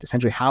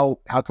essentially how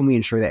can we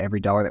ensure that every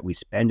dollar that we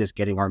spend is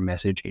getting our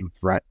message in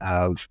front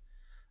of,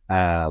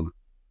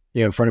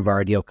 in front of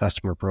our ideal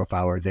customer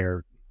profile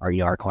or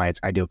our client's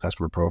ideal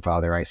customer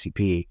profile, their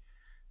ICP.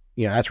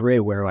 That's really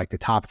where like the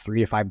top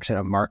 3 to 5%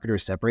 of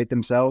marketers separate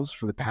themselves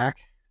from the pack,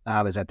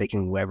 is that they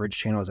can leverage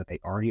channels that they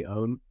already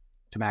own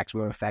to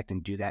maximum effect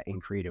and do that in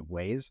creative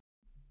ways.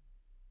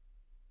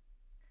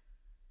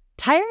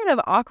 Tired of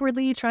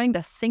awkwardly trying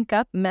to sync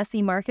up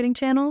messy marketing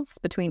channels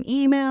between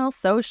email,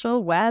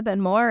 social, web,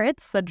 and more?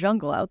 It's a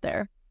jungle out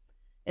there.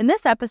 In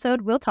this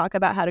episode, we'll talk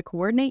about how to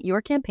coordinate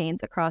your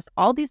campaigns across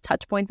all these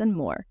touchpoints and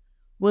more.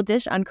 We'll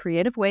dish on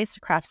creative ways to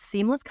craft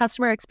seamless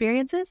customer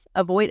experiences,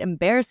 avoid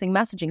embarrassing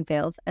messaging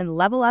fails, and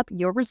level up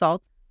your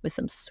results with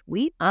some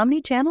sweet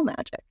omni-channel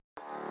magic.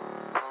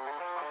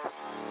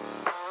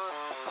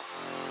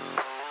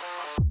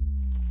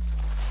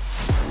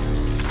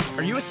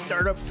 Are you a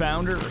startup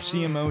founder or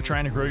CMO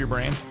trying to grow your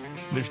brand?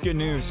 There's good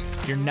news.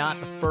 You're not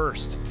the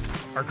first.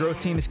 Our growth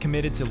team is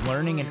committed to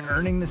learning and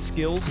earning the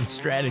skills and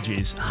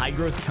strategies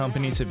high-growth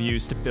companies have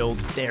used to build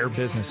their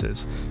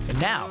businesses. And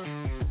now,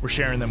 we're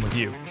sharing them with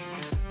you.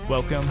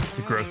 Welcome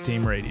to Growth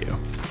Team Radio.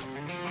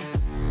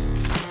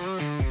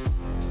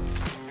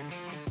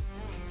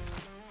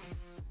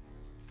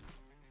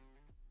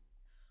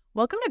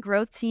 Welcome to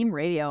Growth Team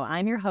Radio.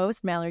 I'm your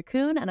host, Mallory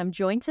Kuhn, and I'm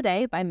joined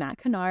today by Matt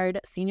Kennard,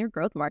 Senior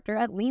Growth Marketer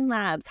at Lean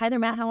Labs. Hi there,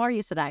 Matt. How are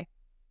you today?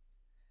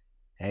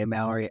 Hey,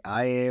 Mallory.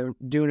 I am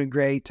doing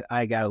great.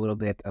 I got a little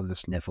bit of the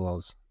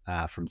sniffles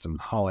from some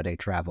holiday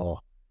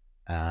travel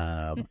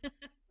and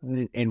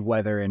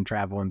weather and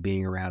travel and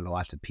being around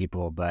lots of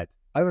people. But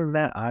other than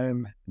that,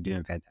 I'm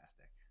doing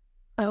fantastic.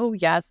 Oh,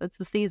 yes. It's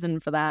the season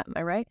for that. Am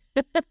I right?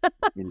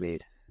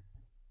 Indeed.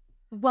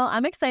 Well,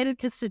 I'm excited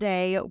because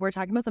today we're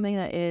talking about something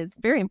that is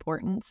very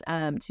important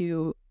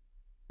to,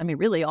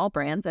 really all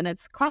brands, and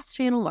it's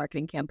cross-channel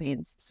marketing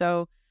campaigns.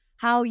 So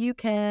how you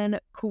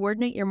can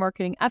coordinate your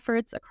marketing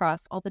efforts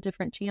across all the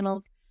different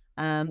channels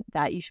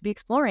that you should be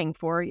exploring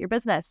for your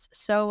business.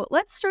 So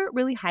let's start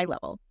really high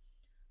level.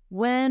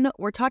 When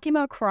we're talking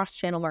about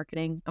cross-channel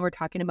marketing and we're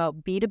talking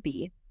about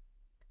B2B,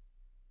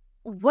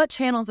 what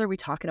channels are we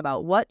talking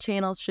about? What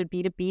channels should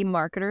B2B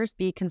marketers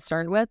be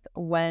concerned with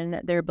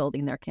when they're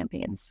building their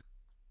campaigns?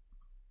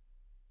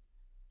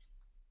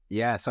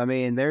 Yeah, so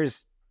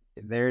there's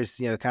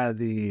kind of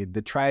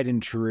the tried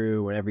and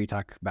true whenever you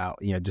talk about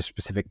just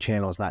specific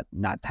channels,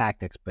 not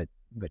tactics, but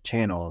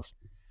channels.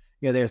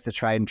 There's the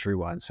tried and true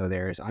one. So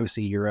there's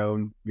obviously your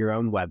own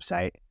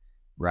website,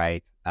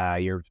 right?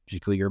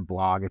 Particularly your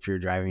blog if you're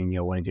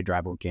wanting to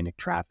drive organic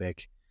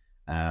traffic,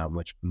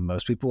 which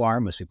most people are.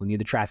 Most people need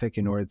the traffic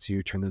in order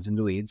to turn those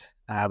into leads.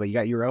 But you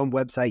got your own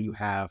website. You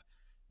have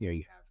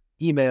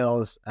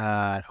emails.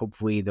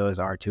 Hopefully those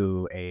are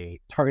to a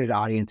targeted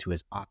audience who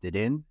has opted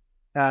in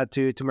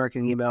to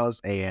marketing emails,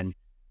 and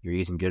you're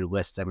using good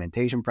list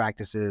segmentation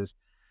practices.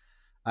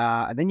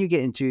 And then you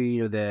get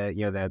into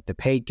the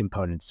paid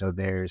components. So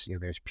there's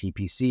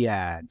PPC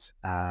ads,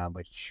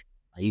 which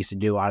I used to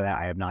do a lot of that.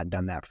 I have not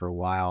done that for a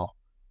while,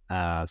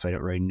 so I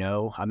don't really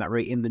know. I'm not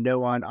really in the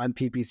know on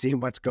PPC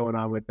and what's going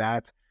on with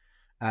that.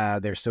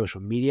 There's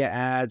social media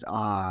ads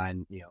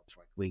on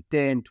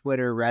LinkedIn,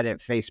 Twitter, Reddit,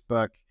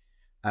 Facebook.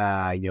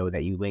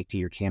 That you link to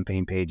your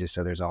campaign pages.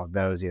 So there's all of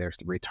those. There's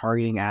the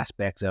retargeting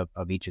aspects of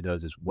each of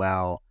those as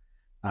well.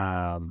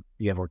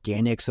 You have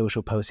organic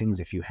social postings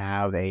if you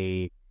have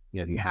a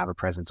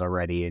presence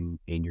already and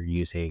you're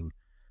using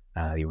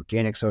the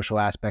organic social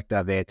aspect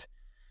of it.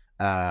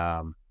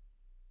 So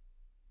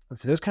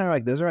those are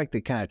like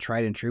the kind of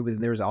tried and true. But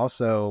then there's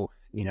also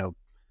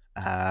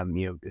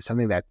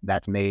something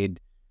that's made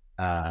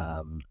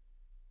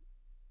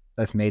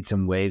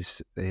some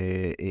waves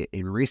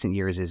in recent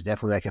years is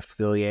definitely like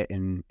affiliate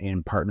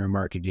and partner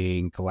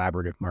marketing,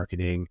 collaborative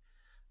marketing,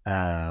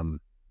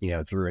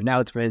 through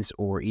announcements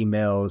or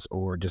emails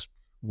or just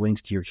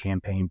links to your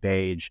campaign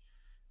page.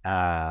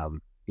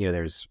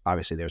 There's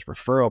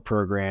referral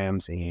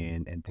programs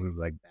and things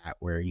like that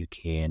where you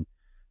can,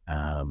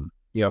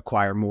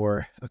 acquire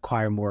more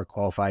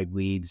qualified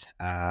leads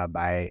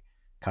by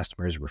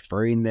customers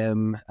referring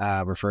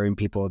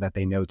people that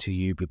they know to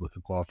you, people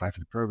who qualify for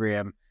the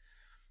program.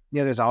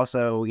 There's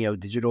also,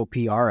 digital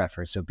PR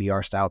efforts. So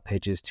PR style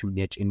pitches to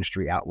niche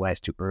industry outlets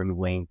to earn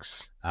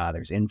links.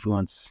 There's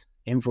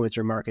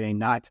influencer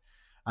marketing.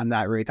 I'm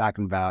not really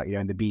talking about,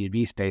 in the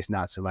B2B space,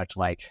 not so much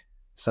like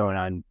someone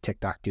on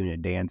TikTok doing a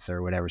dance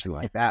or whatever, something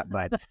like that,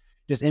 but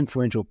just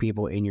influential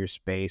people in your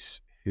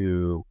space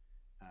who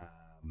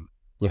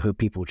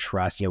people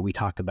trust. We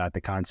talk about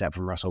the concept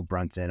from Russell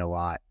Brunson a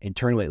lot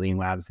internally at Lean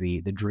Labs,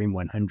 the Dream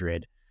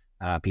 100,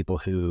 people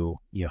who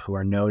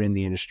are known in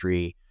the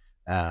industry,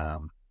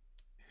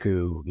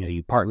 who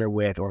you partner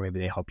with, or maybe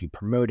they help you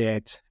promote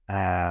it.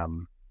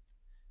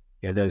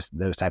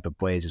 Those type of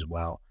plays as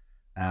well.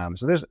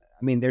 So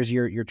there's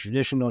your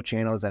traditional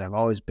channels that have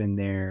always been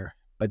there,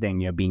 but then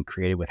being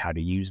creative with how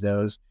to use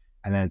those,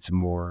 and then some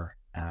more.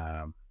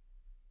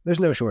 There's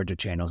no shortage of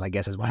channels, I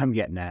guess, is what I'm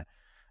getting at.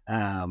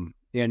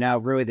 Now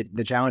really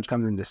the challenge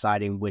comes in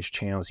deciding which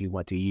channels you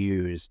want to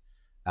use.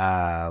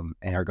 and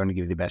are going to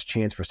give you the best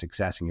chance for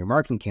success in your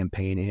marketing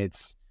campaign. And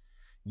it's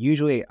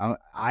usually,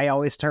 I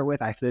always start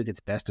with, I feel like it's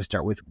best to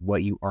start with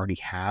what you already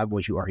have,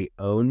 what you already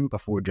own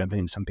before jumping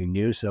into something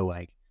new. So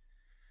like,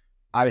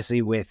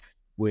 obviously with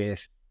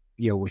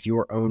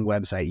your own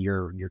website,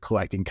 you're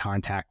collecting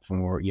contact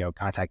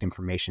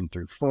information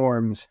through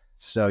forms.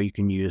 So you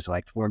can use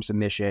like form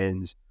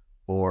submissions,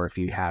 or if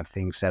you have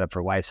things set up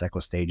for life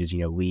cycle stages,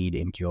 lead,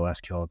 MQL,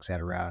 SQL,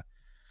 etc.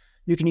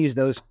 You can use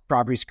those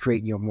properties to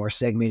create, more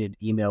segmented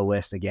email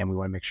lists. Again, we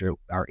want to make sure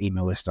our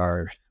email lists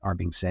are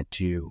being sent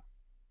to,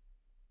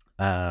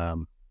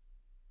 being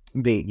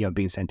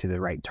sent to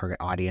the right target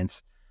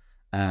audience.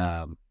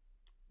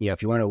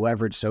 If you want to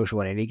leverage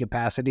social in any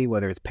capacity,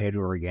 whether it's paid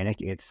or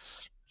organic,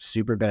 it's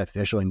super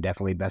beneficial and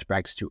definitely best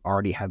practice to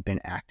already have been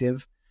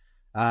active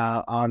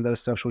on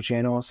those social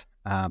channels,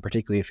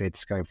 particularly if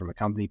it's coming from a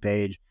company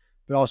page,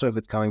 but also if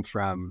it's coming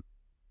from,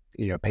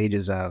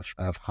 pages of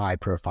high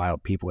profile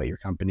people at your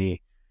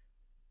company.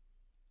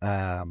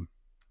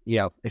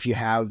 If you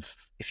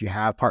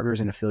have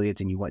partners and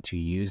affiliates and you want to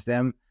use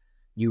them,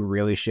 you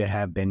really should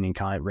have been in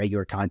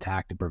regular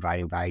contact and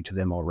providing value to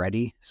them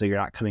already. So you're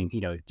not coming,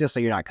 just so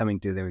you're not coming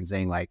to them and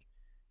saying like,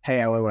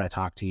 hey, I want to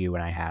talk to you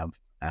when I have,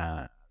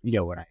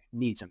 when I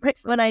need something. Right,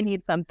 when I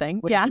need something.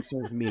 When Yeah. it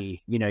concerns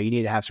me, you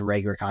need to have some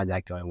regular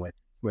contact going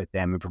with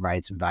them and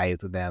provide some value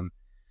to them.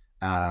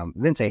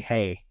 Then say,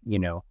 hey,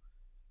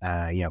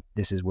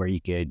 this is where you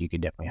could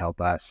definitely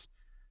help us.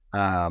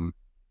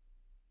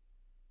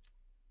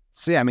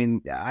 So yeah, I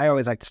mean, I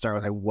always like to start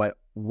with like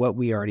what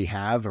we already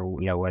have, or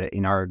what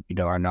in our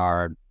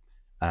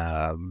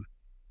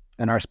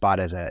spot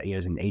as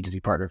an agency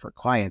partner for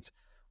clients.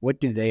 What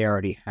do they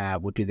already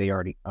have? What do they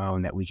already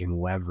own that we can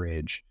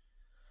leverage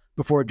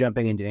before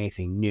jumping into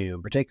anything new?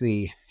 And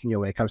particularly,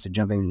 when it comes to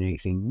jumping into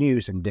anything new,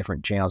 some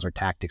different channels or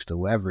tactics to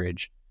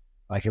leverage.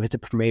 Like if it's a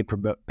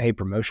paid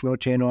promotional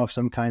channel of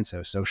some kind,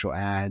 so social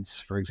ads,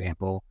 for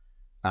example,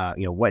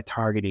 what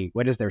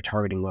does their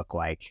targeting look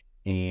like?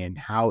 And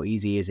how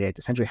easy is it?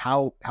 Essentially,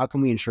 how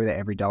can we ensure that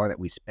every dollar that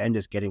we spend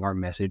is getting our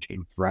message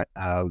in front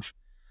of,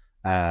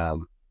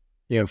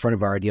 in front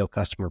of our ideal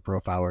customer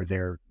profile,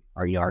 or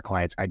our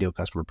client's ideal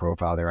customer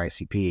profile, their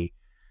ICP?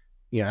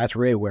 That's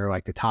really where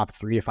like the top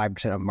 3 to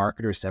 5% of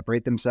marketers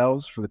separate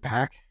themselves from the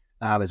pack,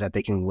 is that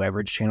they can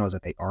leverage channels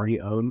that they already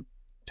own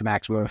to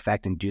maximum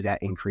effect and do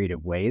that in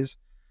creative ways.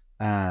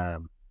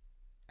 And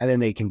then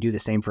they can do the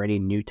same for any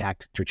new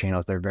tactics or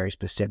channels. They're very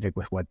specific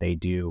with what they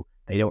do.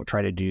 They don't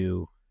try to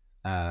do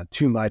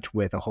too much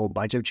with a whole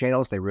bunch of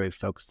channels. They really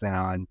focus in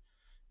on,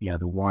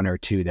 the one or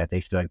two that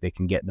they feel like they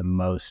can get the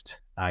most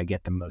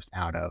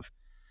out of.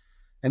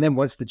 And then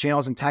once the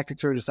channels and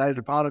tactics are decided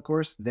upon, of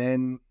course,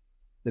 then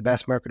the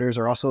best marketers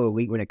are also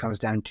elite when it comes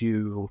down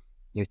to,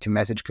 to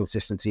message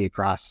consistency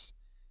across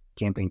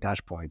campaign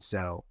touch points.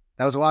 So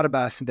that was a lot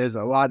about, there's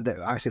a lot that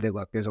obviously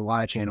there's a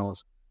lot of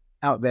channels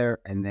out there,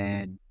 and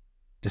then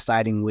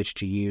deciding which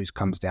to use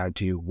comes down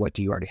to what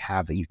do you already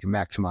have that you can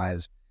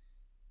maximize,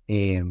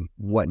 and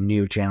what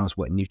new channels,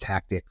 what new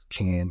tactics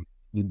can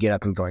you get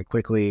up and going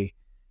quickly,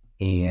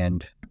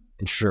 and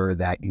ensure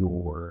that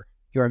your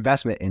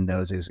investment in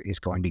those is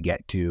going to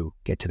get to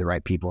the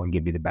right people and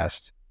give you the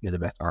best ROI for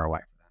that.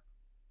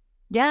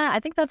 Yeah, I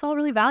think that's all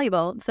really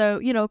valuable. So,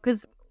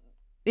 because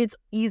it's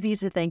easy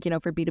to think,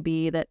 for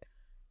B2B that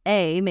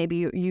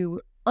maybe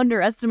you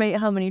underestimate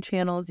how many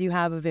channels you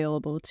have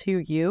available to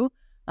you.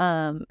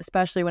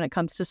 Especially when it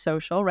comes to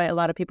social, right? A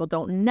lot of people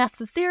don't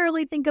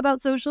necessarily think about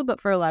social,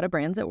 but for a lot of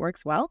brands, it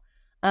works well.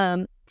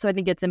 So I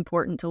think it's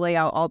important to lay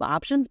out all the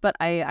options, but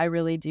I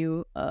really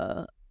do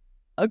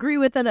agree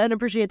with it and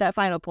appreciate that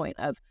final point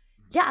of,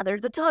 yeah,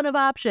 there's a ton of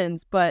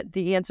options, but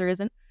the answer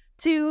isn't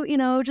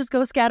to, just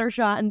go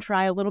scattershot and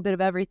try a little bit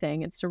of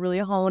everything. It's to really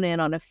hone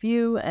in on a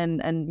few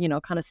and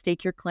kind of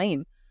stake your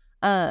claim.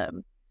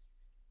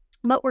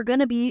 But we're going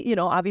to be,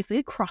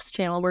 obviously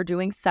cross-channel. We're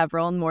doing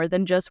several, more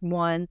than just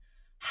one.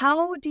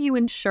 How do you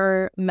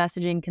ensure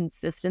messaging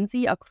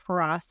consistency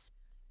across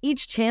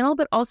each channel,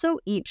 but also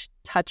each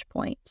touch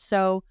point?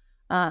 So,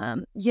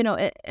 and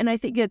I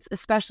think it's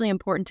especially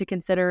important to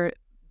consider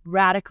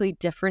radically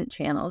different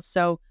channels.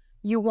 So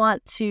you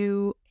want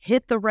to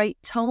hit the right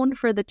tone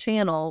for the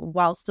channel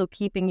while still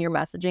keeping your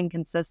messaging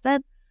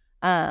consistent,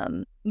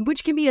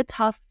 which can be a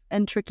tough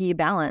and tricky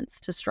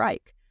balance to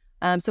strike.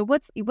 So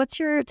what's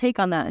your take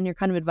on that and your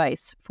kind of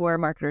advice for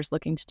marketers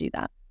looking to do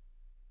that?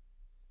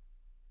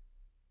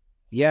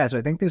 Yeah, so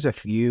I think there's a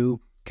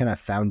few kind of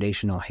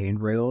foundational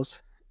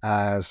handrails,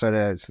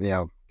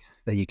 that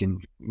you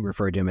can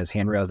refer to them as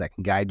handrails that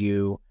can guide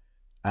you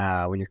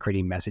when you're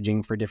creating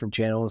messaging for different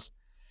channels.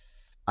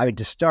 I mean,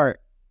 to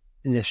start,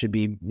 and this should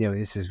be,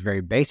 this is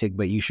very basic,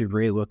 but you should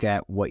really look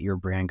at what your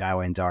brand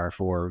guidelines are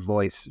for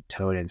voice,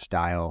 tone, and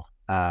style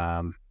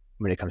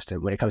when it comes to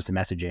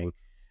messaging.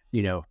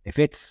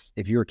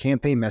 If you're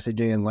campaign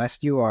messaging,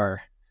 unless you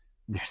are,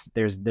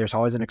 there's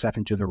always an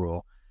exception to the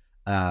rule.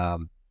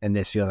 And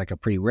this feels like a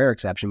pretty rare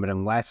exception, but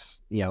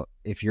unless,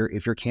 if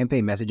your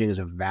campaign messaging is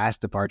a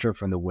vast departure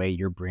from the way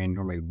your brand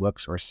normally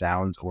looks or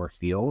sounds or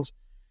feels,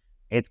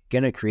 it's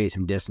going to create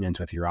some dissonance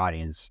with your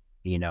audience.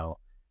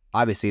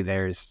 Obviously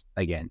there's,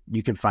 again,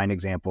 you can find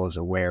examples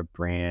of where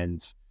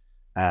brands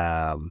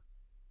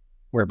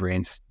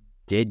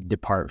did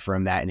depart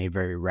from that in a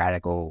very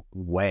radical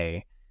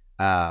way.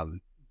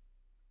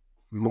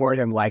 More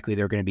than likely,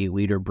 they're going to be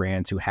leader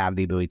brands who have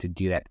the ability to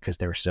do that because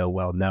they're so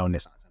well known.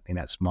 It's not something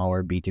that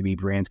smaller B2B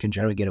brands can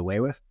generally get away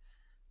with.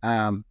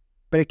 But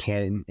it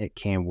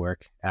can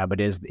work. But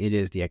it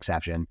is the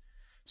exception.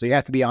 So you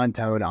have to be on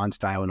tone, on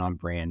style, and on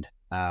brand.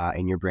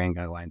 And your brand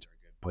guidelines are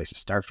a good place to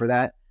start for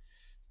that.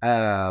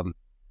 I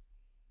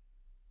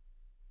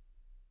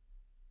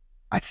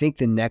think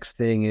the next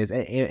thing is,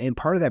 and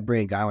part of that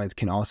brand guidelines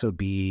can also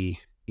be,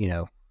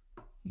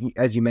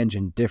 as you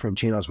mentioned, different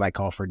channels might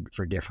call for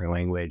different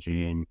language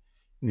and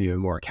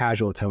more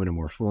casual tone and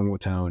more formal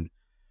tone.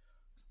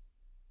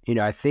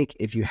 I think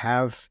if you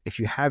have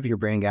your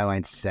brand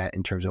guidelines set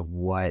in terms of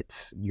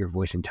what your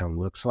voice and tone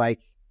looks like,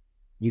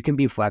 you can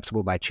be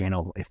flexible by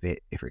channel if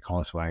it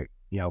calls for,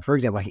 for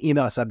example, like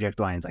email subject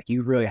lines, like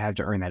you really have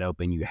to earn that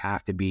open. You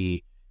have to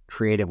be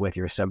creative with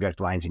your subject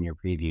lines in your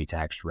preview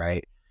text,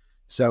 right?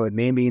 So it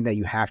may mean that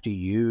you have to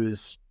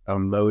use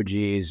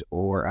emojis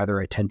or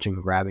other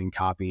attention-grabbing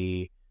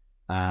copy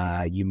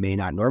you may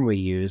not normally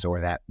use,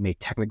 or that may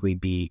technically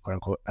be, quote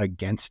unquote,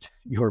 against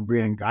your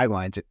brand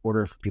guidelines in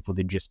order for people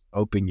to just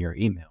open your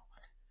email.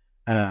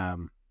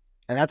 And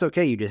that's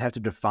okay. You just have to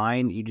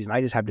define. You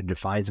might just have to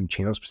define some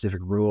channel-specific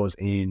rules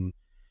in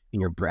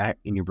your brand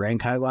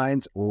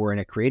guidelines or in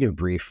a creative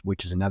brief,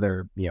 which is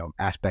another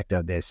aspect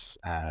of this,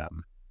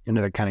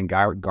 another kind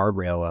of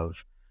guardrail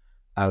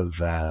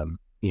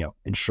of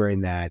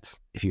ensuring that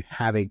if you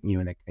have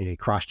in a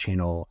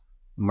cross-channel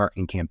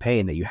marketing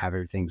campaign, that you have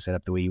everything set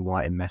up the way you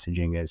want and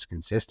messaging is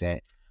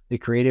consistent. The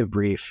creative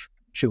brief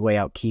should lay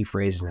out key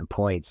phrases and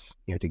points,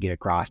 to get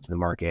across to the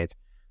market.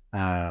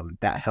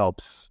 That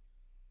helps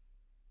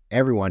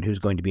everyone who's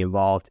going to be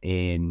involved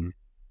in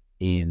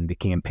the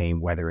campaign,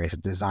 whether it's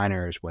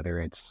designers, whether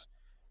it's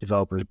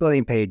developers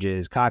building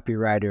pages,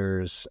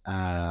 copywriters,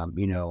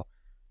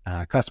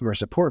 customer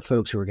support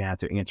folks who are going to have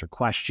to answer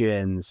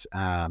questions.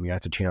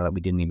 That's a channel that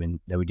we didn't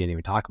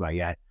even talk about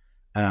yet.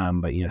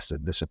 But so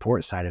the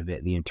support side of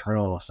it, the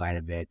internal side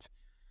of it,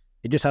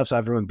 it just helps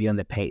everyone be on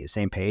the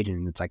same page.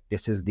 And it's like,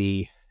 this is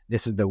the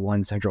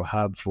one central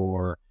hub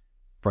for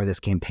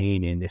this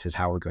campaign. And this is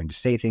how we're going to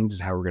say things. This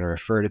is how we're going to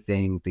refer to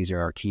things. These are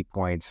our key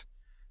points.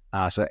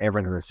 So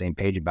everyone's on the same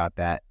page about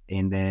that.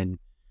 And then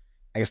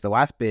I guess the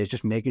last bit is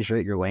just making sure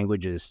that your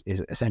language is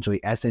essentially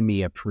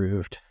SME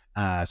approved.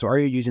 So are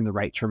you using the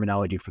right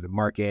terminology for the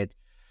market?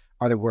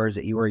 Are the words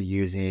that you are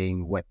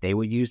using what they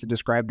would use to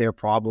describe their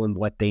problem,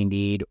 what they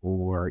need,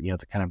 or,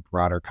 the kind of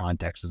broader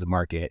context of the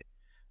market?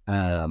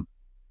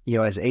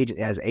 As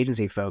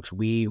agency folks,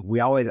 we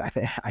always,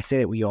 I say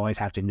that we always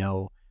have to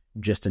know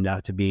just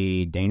enough to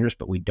be dangerous,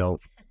 but we don't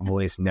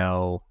always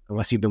know,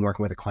 unless you've been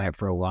working with a client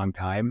for a long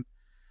time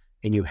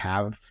and you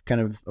have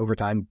kind of over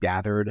time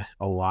gathered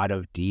a lot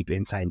of deep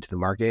insight into the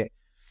market,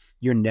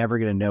 you're never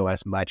going to know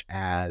as much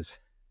as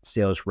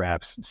sales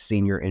reps,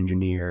 senior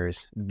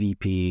engineers,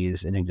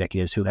 VPs, and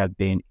executives who have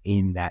been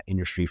in that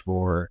industry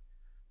for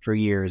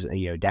years,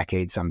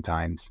 decades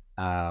sometimes.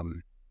 So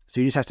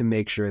you just have to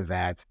make sure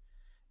that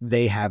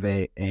they have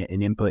an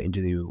input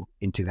into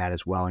that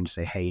as well, and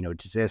say, hey,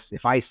 does this,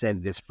 if I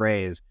said this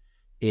phrase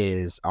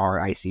is our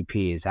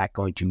ICP, is that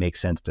going to make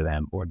sense to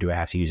them, or do I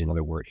have to use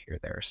another word here or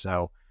there?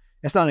 So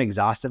it's not an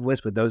exhaustive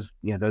list, but those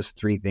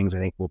three things I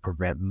think will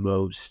prevent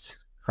most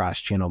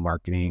cross-channel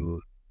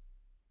marketing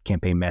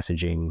campaign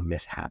messaging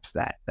mishaps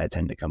that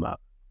tend to come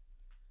up.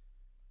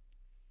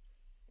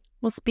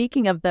 Well,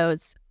 speaking of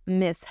those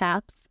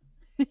mishaps,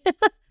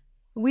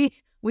 we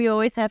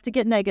always have to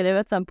get negative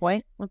at some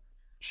point.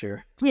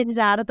 Sure. Get it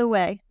out of the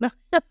way.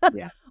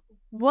 Yeah.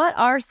 What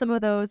are some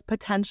of those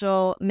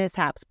potential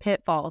mishaps,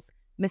 pitfalls,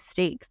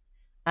 mistakes,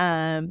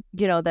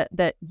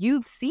 that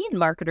you've seen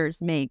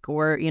marketers make,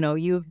 or,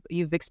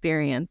 you've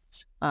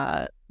experienced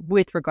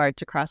with regard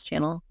to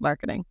cross-channel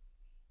marketing?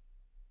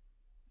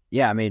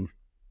 Yeah, I mean,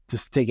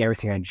 just take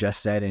everything I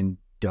just said and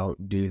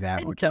don't do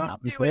that, which is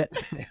opposite.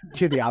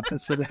 Do the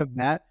opposite of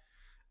that.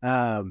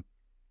 As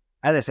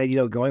I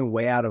said, going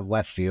way out of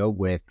left field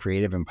with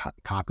creative and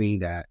copy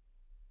that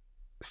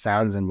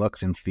sounds and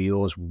looks and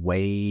feels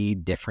way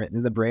different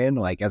than the brand.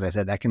 Like, as I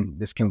said,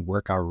 this can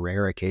work on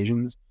rare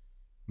occasions.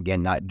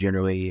 Again, not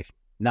generally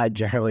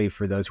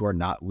for those who are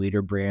not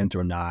leader brands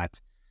or not,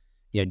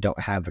 don't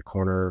have the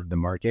corner of the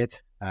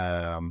market.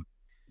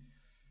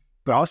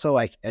 But also,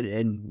 like,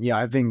 and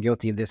I've been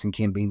guilty of this in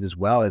campaigns as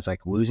well, is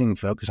like losing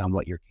focus on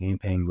what your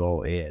campaign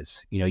goal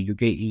is. You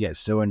get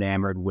so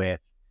enamored with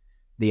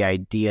the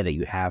idea that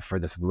you have for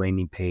this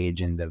landing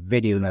page and the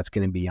video that's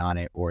going to be on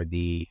it, or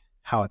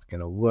how it's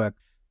going to look.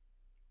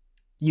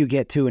 You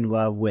get too in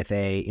love with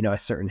a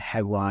certain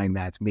headline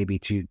that's maybe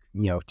too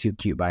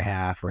cute by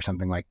half or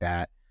something like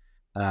that.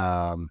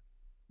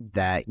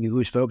 That you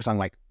lose focus on,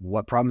 like,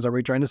 what problems are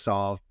we trying to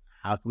solve?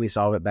 How can we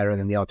solve it better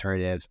than the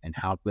alternatives? And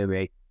how can we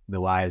make the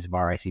lives of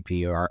our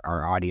ICP or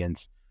our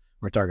audience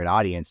or target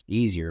audience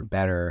easier,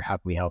 better? How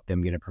can we help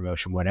them get a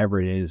promotion, whatever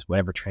it is,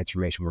 whatever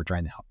transformation we're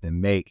trying to help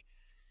them make?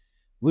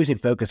 Losing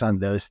focus on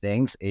those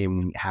things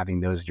and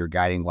having those as your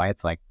guiding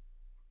lights, like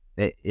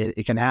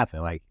it can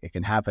happen. Like it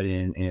can happen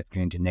and it's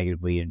going to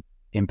negatively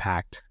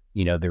impact,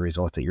 the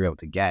results that you're able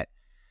to get.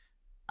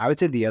 I would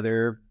say the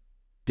other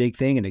big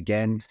thing, and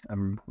again,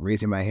 I'm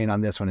raising my hand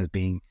on this one as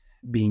being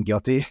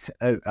guilty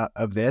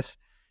of this,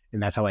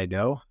 and that's how I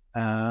know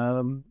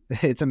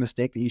it's a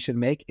mistake that you should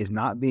make, is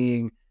not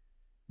being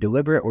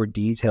deliberate or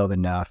detailed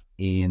enough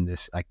in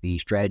this, like the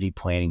strategy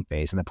planning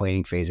phase and the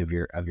planning phase of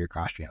your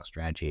cross-channel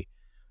strategy.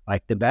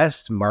 Like the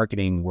best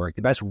marketing work,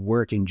 the best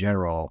work in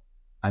general,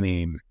 I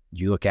mean,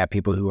 you look at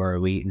people who are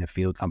elite in the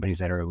field, companies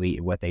that are elite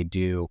in what they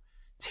do,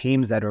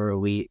 teams that are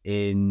elite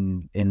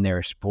in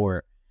their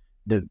sport,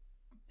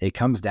 it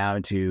comes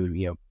down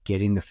to,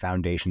 getting the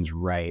foundations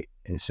right.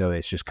 And so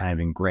it's just kind of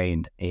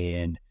ingrained.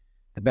 And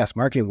the best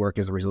marketing work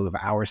is a result of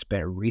hours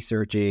spent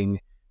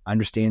researching,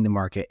 understanding the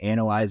market,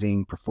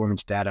 analyzing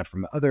performance data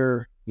from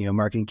other,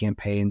 marketing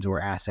campaigns or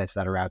assets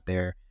that are out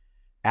there,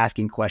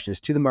 asking questions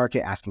to the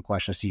market, asking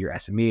questions to your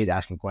SMEs,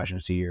 asking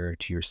questions to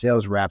your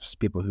sales reps,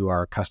 people who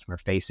are customer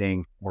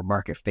facing or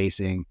market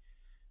facing,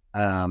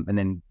 and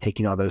then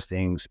taking all those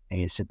things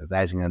and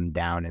synthesizing them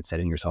down and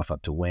setting yourself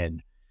up to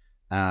win.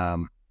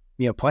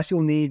 Plus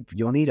you'll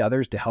need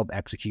others to help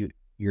execute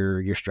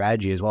your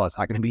strategy as well. It's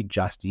not going to be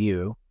just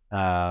you.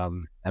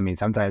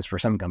 Sometimes for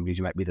some companies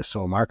you might be the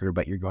sole marketer,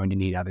 but you're going to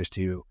need others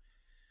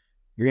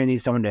you're going to need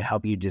someone to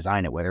help you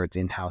design it, whether it's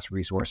in-house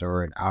resource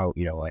or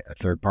a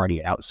third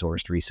party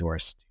outsourced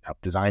resource to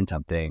help design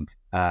something.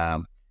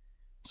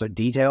 So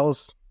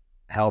details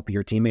help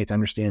your teammates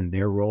understand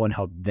their role and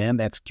help them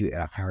execute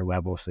at a higher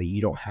level, so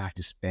you don't have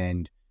to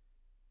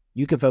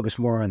you can focus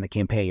more on the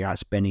campaign. You're not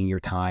spending your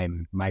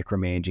time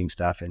micromanaging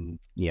stuff and,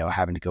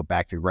 having to go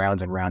back through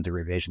rounds and rounds of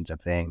revisions of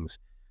things,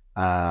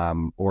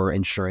 or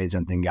ensuring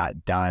something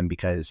got done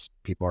because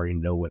people already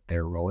know what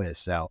their role is.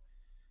 So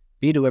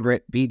be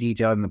deliberate, be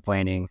detailed in the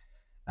planning,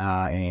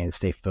 and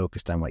stay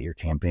focused on what your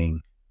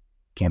campaign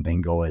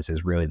goal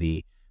is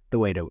really the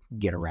way to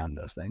get around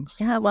those things.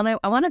 Yeah, well,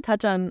 I want to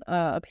touch on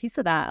a piece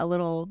of that a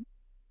little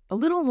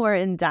more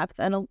in depth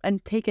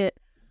and take it,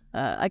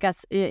 I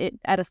guess, it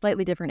at a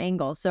slightly different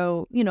angle.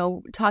 So,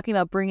 talking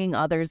about bringing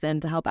others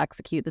in to help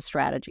execute the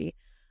strategy.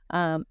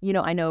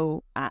 I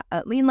know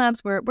at Lean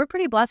Labs, we're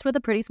pretty blessed with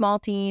a pretty small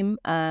team.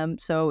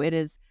 So it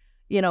is,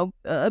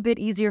 a bit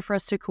easier for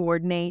us to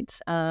coordinate.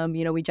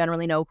 We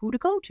generally know who to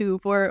go to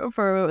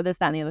for this,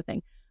 that, and the other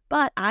thing.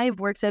 But I've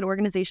worked at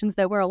organizations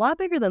that were a lot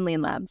bigger than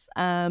Lean Labs,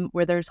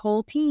 where there's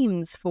whole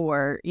teams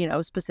for,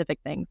 specific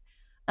things.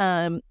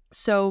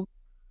 So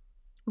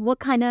what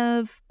kind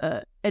of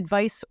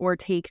advice or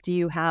take do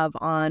you have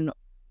on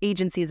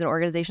agencies and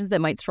organizations that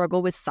might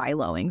struggle with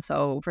siloing?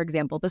 So, for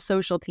example, the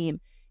social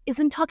team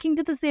isn't talking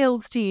to the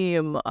sales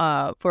team,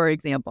 for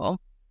example.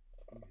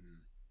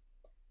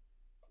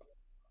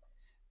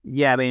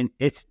 Yeah,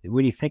 it's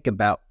when you think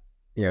about,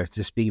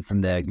 just speaking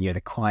from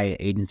the client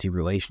agency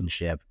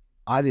relationship,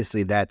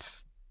 obviously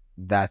that's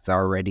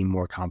already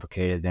more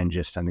complicated than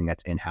just something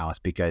that's in-house,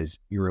 because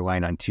you're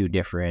relying on two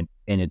different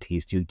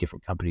entities, two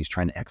different companies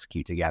trying to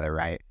execute together,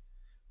 right?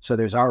 So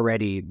there's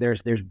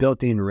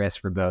built-in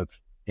risk for both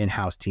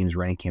in-house teams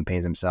running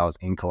campaigns themselves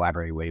and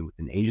collaborating with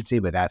an agency,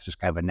 but that's just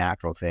kind of a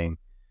natural thing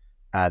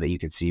that you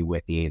could see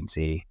with the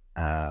agency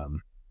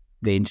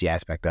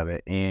aspect of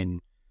it.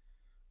 And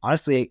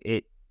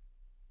honestly,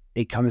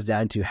 it comes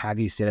down to, have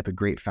you set up a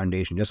great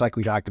foundation? Just like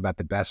we talked about,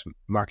 the best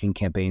marketing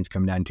campaigns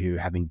come down to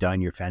having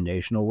done your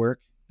foundational work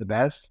the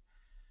best.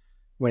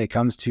 When it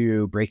comes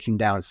to breaking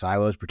down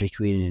silos,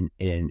 particularly in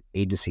an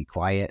agency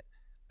client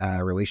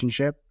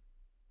relationship,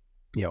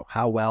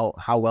 how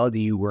well do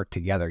you work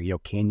together?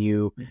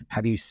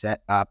 Have you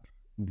set up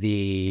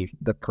the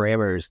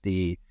parameters?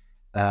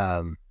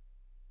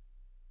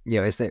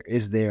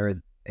 Is there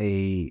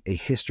a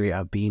history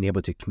of being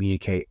able to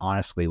communicate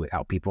honestly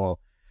without people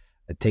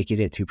taking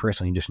it too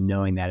personally, just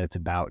knowing that it's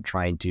about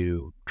trying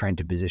to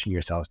position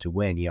yourselves to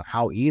win?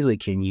 How easily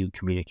can you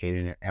communicate,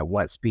 and at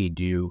what speed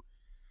do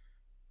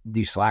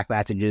Slack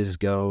messages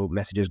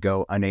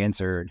go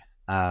unanswered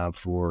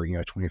for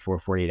 24,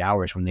 48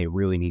 hours when they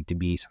really need to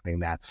be something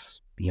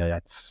that's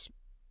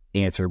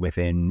answered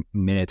within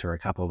minutes or a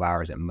couple of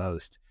hours at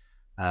most?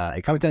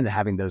 It comes down to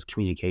having those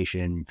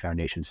communication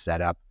foundations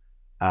set up,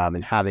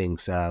 and having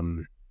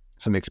some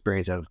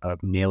experience of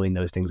nailing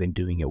those things and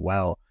doing it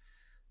well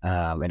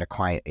in a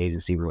client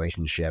agency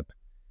relationship.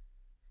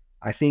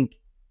 I think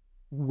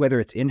whether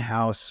it's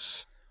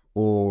in-house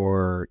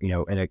or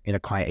in a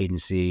client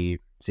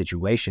agency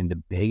situation, the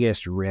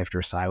biggest rift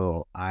or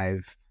silo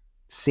I've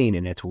seen,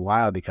 and it's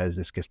wild because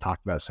this gets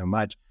talked about so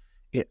much,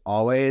 it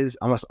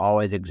almost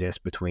always exists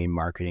between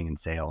marketing and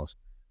sales.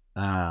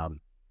 And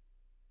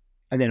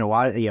then a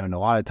lot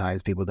of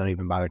times people don't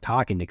even bother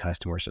talking to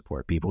customer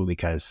support people,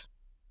 because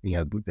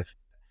a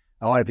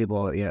lot of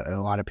people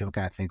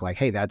kind of think like,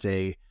 hey,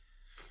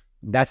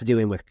 that's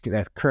dealing with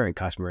current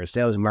customers.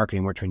 Sales and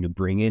marketing, we're trying to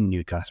bring in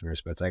new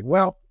customers. But it's like,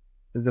 well,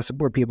 the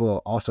support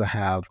people also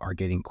are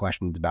getting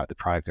questions about the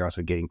product. They're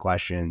also getting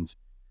questions,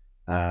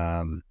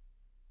 and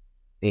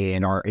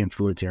are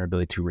influencing our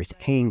ability to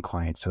retain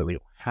clients so that we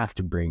don't have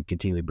to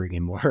continually bring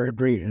in more,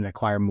 and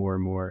acquire more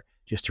and more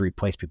just to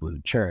replace people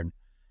who churn.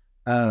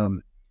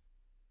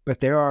 But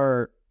there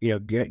are,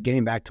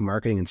 getting back to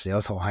marketing and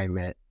sales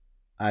alignment,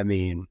 I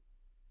mean,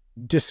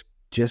 just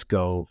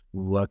go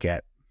look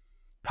at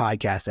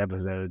podcast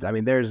episodes. I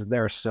mean,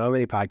 there are so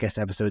many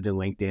podcast episodes and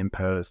LinkedIn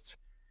posts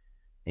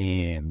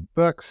and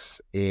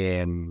books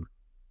and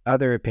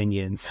other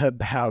opinions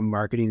about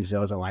marketing and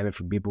sales alignment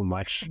from people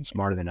much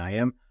smarter than I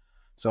am.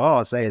 So all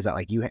I'll say is that,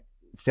 like,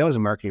 sales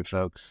and marketing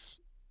folks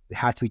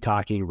have to be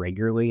talking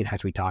regularly and have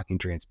to be talking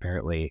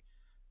transparently.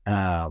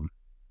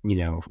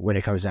 When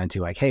it comes down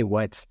to, like, hey,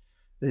 what's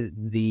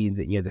the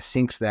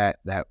syncs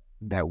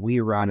that we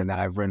run and that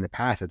I've run in the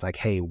past, it's like,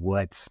 hey,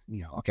 what's,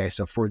 okay,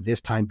 so for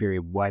this time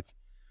period,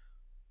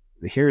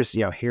 here's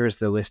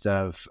the list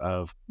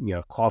of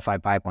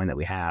qualified pipeline that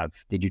we have.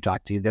 Did you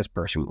talk to this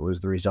person? What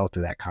was the result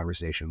of that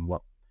conversation?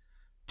 What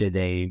did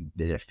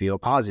it feel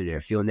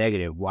positive, feel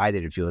negative? Why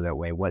did it feel that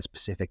way? What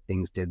specific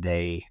things did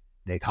they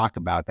talk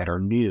about that are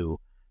new?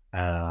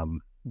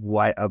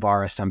 What of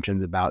our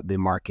assumptions about the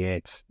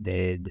market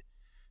did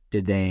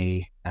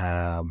they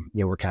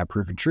were kind of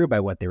proven true by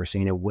what they were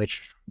saying, and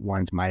which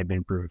ones might have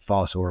been proven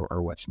false,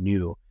 or what's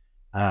new?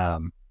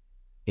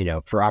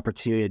 For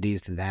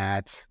opportunities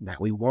that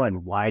we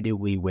won, why did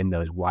we win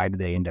those? Why did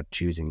they end up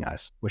choosing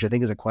us? Which I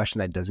think is a question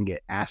that doesn't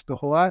get asked a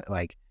whole lot.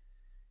 Like,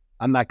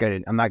 I'm not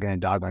gonna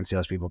dog on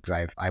salespeople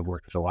because I've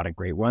worked with a lot of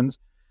great ones.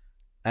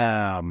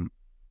 But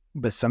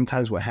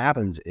sometimes what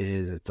happens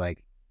is, it's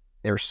like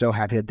they're so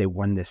happy that they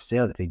won this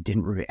sale that they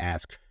didn't really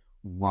ask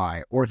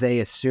why, or they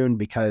assumed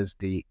because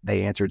they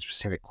answered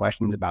specific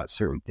questions about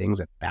certain things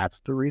that that's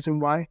the reason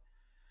why.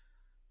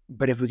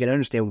 But if we can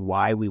understand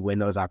why we win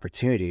those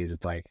opportunities,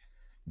 it's like,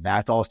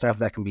 that's all stuff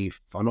that can be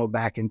funneled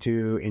back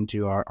into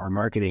our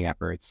marketing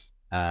efforts,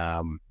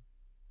 and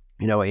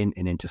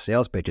into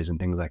sales pitches and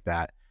things like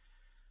that.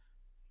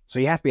 So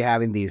you have to be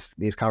having these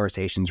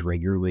conversations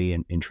regularly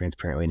and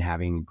transparently, and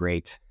having a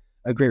great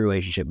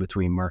relationship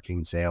between marketing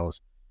and sales.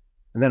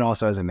 And then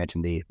also, as I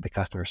mentioned, the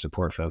customer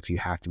support folks, you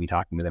have to be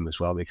talking to them as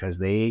well, because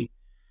they're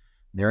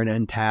an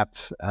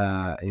untapped,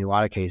 in a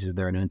lot of cases,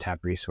 they're an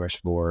untapped resource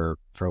for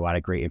a lot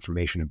of great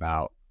information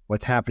about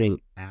what's happening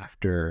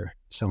after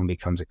someone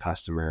becomes a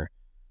customer.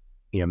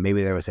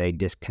 Maybe there was a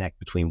disconnect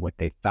between what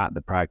they thought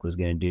the product was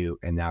going to do,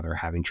 and now they're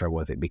having trouble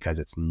with it because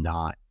it's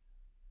not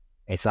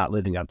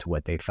living up to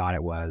what they thought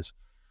it was.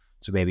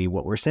 So maybe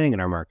what we're saying in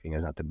our marketing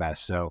is not the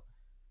best. So,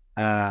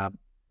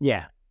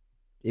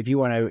 if you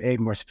want a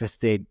more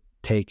sophisticated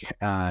take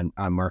on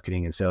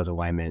marketing and sales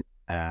alignment,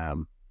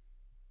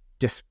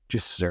 just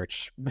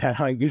search that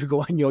on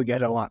Google, and you'll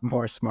get a lot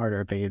more smarter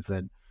opinions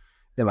than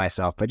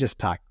myself. But just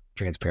talk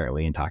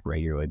transparently and talk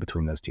regularly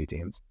between those two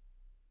teams.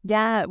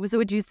 Yeah. So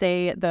would you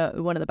say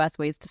one of the best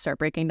ways to start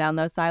breaking down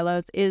those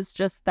silos is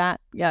just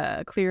that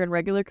clear and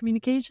regular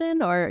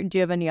communication, or do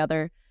you have any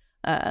other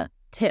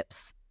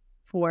tips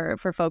for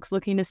folks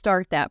looking to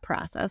start that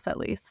process, at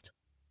least?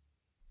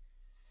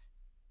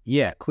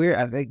 Yeah,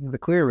 I think the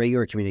clear and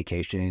regular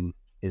communication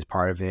is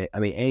part of it. I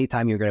mean,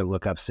 anytime you're going to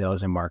look up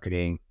sales and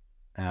marketing,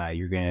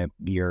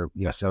 your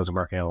sales and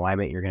marketing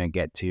alignment, you're going to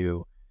get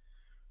to,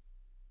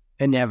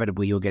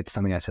 inevitably, you'll get to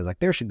something that says, like,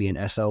 there should be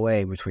an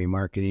SOA between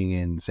marketing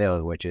and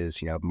sales, which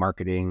is,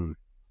 marketing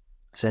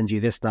sends you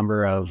this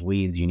number of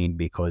leads, you need to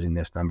be closing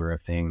this number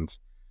of things,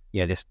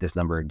 this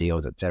number of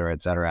deals, et cetera,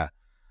 et cetera.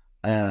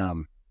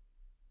 I'm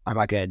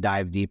not going to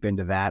dive deep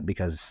into that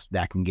because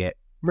that can get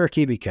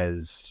murky,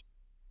 because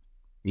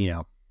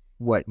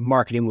what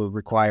marketing would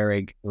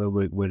require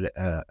would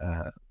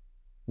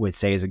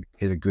say is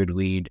a good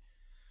lead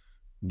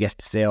gets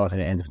to sales, and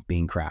it ends up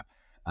being crap.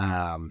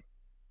 But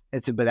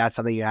that's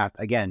something you have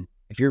to, again,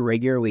 if you're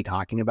regularly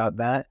talking about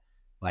that,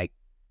 like,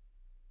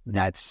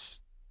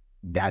 that's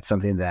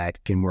something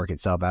that can work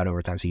itself out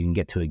over time, so you can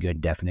get to a good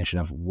definition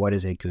of what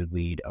is a good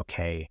lead.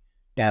 Okay,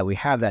 now we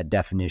have that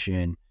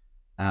definition.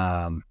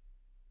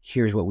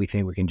 Here's what we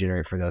think we can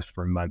generate for those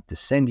for a month to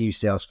send you,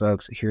 sales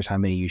folks. Here's how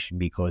many you should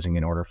be closing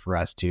in order for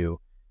us to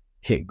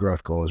hit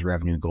growth goals,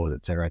 revenue goals,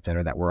 et cetera,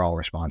 that we're all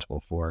responsible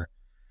for.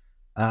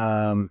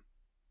 Other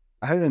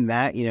than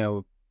that,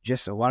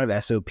 just a lot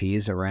of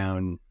SOPs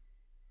around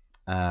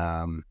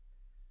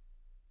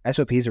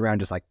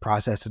just like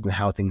processes and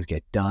how things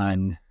get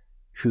done,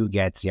 who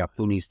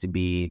needs to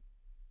be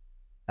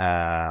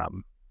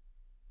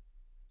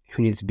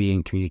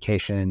in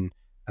communication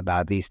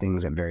about these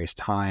things at various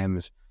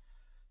times.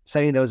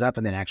 Setting those up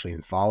and then actually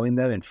following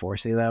them,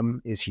 enforcing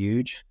them is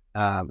huge.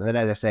 And then,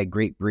 as I said,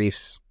 great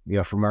briefs,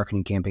 for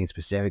marketing campaigns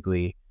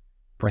specifically,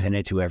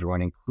 presented to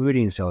everyone,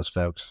 including sales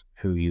folks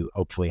who you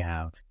hopefully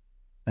have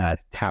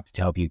tapped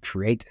to help you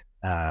create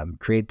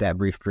that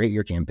brief, create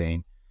your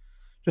campaign,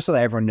 just so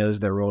that everyone knows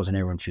their roles and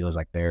everyone feels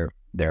like they're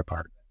a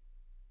part of it.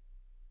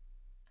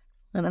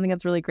 And I think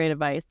that's really great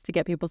advice to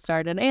get people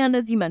started. And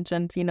as you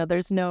mentioned,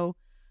 there's no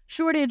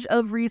shortage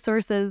of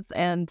resources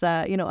and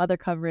other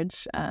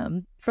coverage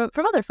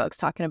from other folks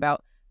talking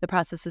about the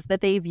processes that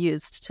they've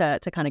used to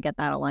kind of get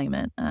that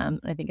alignment.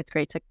 I think it's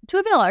great to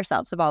avail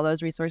ourselves of all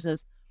those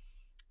resources.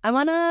 I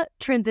want to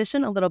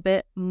transition a little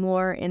bit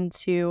more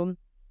into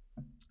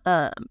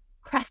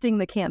crafting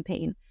the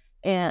campaign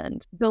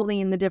and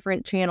building the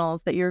different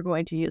channels that you're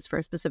going to use for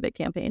a specific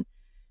campaign.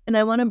 And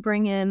I want to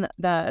bring in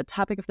the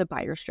topic of the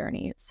buyer's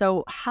journey.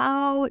 So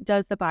how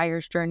does the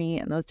buyer's journey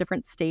and those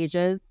different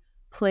stages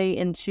play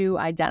into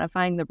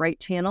identifying the right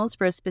channels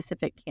for a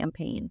specific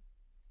campaign?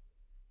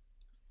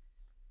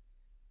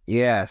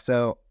 Yeah.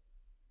 So,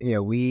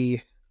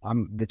 the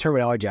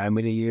terminology I'm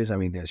going to use,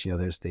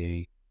 there's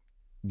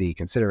the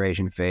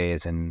consideration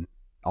phase and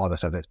all the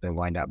stuff that's been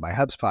lined up by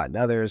HubSpot and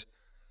others.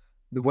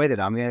 The way that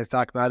I'm going to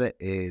talk about it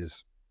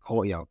is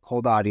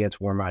cold audience,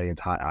 warm audience,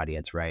 hot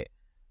audience, right?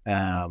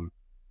 I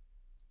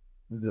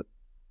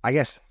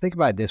guess think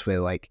about it this way: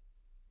 like,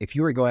 if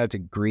you were going out to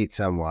greet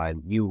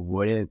someone, you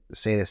wouldn't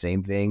say the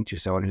same thing to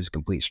someone who's a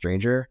complete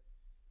stranger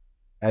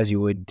as you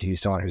would to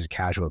someone who's a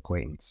casual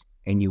acquaintance,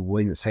 and you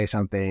wouldn't say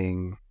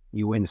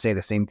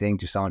the same thing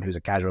to someone who's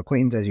a casual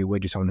acquaintance as you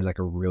would to someone who's like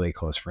a really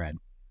close friend.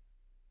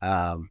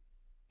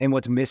 And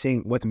what's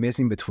missing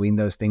between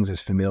those things is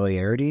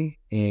familiarity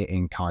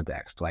in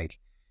context. Like,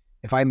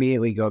 if I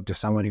immediately go up to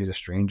someone who's a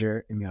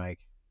stranger and be like,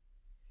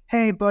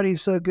 "Hey, buddy,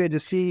 so good to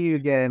see you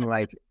again."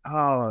 Like,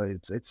 oh,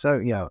 it's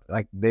so,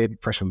 like the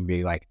person would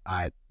be like,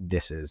 am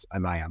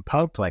I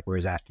pumped? Like,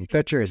 where's Ashton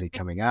Kutcher? Is he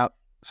coming out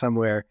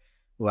somewhere?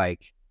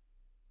 Like,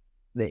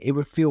 it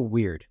would feel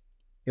weird.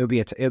 It would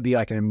be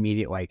like an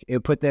immediate, like, it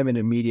would put them in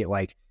immediate,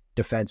 like,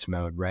 defense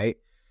mode, right?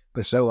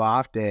 But so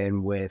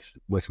often with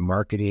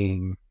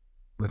marketing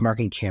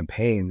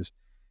campaigns,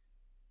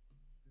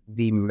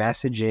 the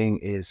messaging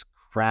is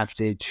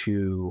crafted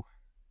to,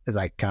 is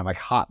like kind of like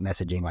hot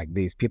messaging, like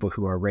these people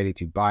who are ready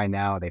to buy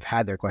now, they've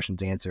had their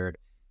questions answered,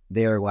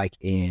 they're like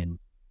in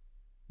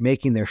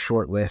making their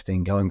short list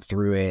and going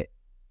through it,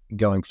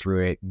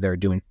 they're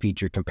doing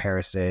feature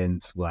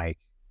comparisons, like,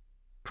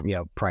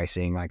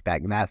 pricing, like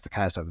that, and that's the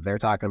kind of stuff that they're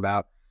talking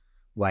about.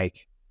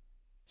 Like,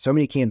 so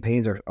many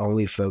campaigns are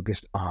only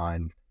focused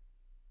on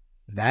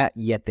that,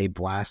 yet they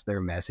blast their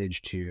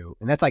message to,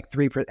 and that's like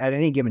 3% at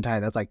any given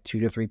time, that's like 2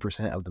 to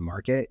 3% of the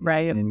market,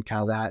 right? And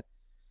kind of that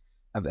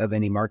of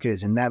any market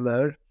is in that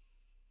mode,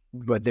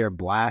 but they're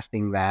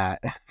blasting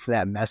that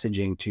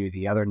messaging to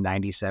the other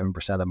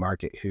 97% of the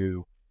market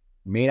who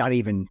may not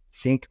even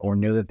think or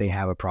know that they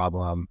have a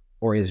problem,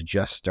 or is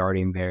just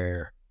starting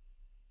their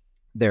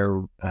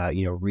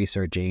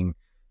researching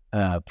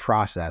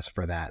process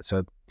for that. So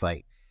it's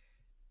like,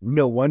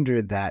 no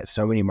wonder that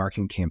so many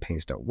marketing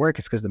campaigns don't work.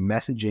 It's because the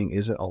messaging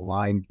isn't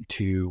aligned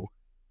to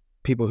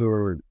people who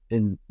are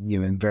in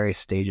various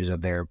stages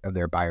of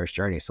their buyer's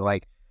journey. So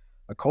like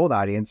a cold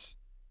audience,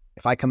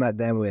 if I come at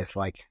them with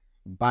like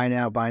buy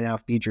now,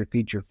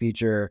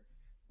 feature,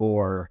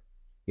 or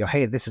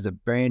hey, this is a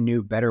brand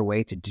new, better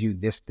way to do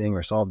this thing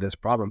or solve this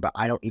problem, but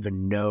I don't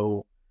even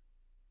know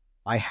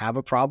I have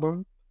a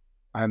problem,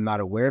 I'm not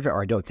aware of it,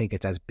 or I don't think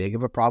it's as big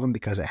of a problem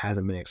because it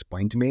hasn't been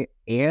explained to me,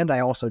 and I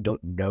also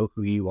don't know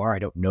who you are, I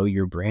don't know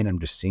your brand, I'm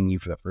just seeing you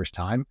for the first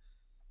time,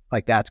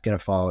 like that's gonna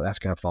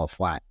fall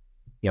flat.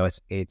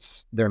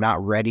 It's they're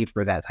not ready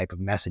for that type of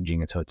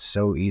messaging, and so it's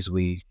so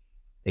easily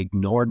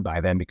ignored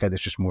by them because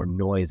it's just more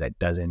noise that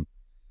doesn't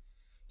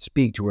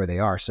speak to where they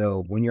are.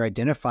 So when you're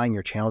identifying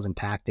your channels and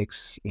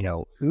tactics,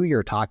 who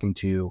you're talking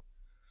to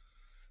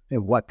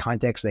and what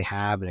context they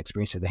have and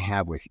experience that they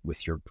have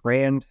with your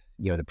brand,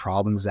 the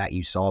problems that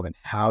you solve and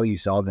how you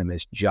solve them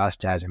is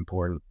just as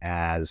important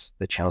as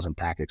the channels and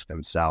tactics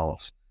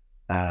themselves.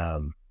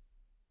 And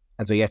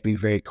so you have to be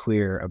very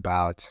clear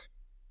about,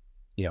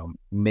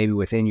 maybe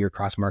within your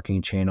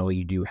cross-marketing channel,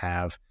 you do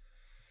have,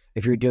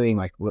 if you're doing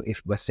like,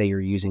 if let's say you're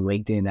using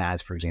LinkedIn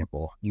ads, for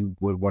example, you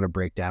would want to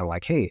break down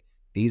like, hey,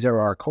 these are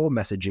our cold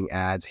messaging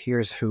ads.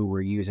 Here's who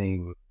we're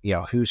using,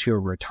 who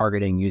we're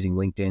targeting using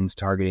LinkedIn's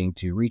targeting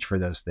to reach for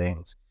those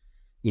things.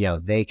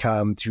 They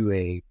come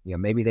to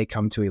maybe they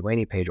come to a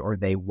landing page, or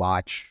they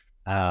watch,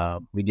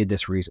 we did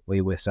this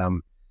recently with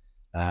some,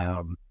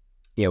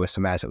 with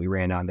some ads that we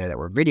ran on there that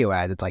were video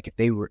ads. It's like,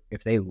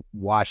 if they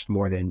watched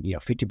more than,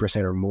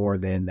 50% or more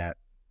than that,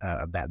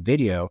 of that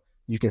video,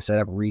 you can set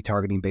up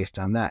retargeting based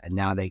on that. And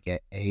now they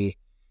get a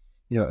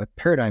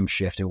paradigm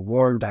shift, a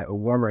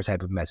warmer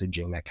type of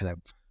messaging that kind of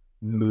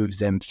moves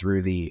them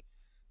through the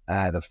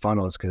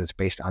funnels because it's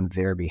based on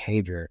their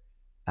behavior.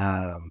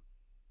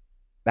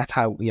 That's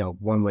how,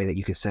 one way that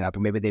you could set up,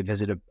 and maybe they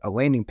visit a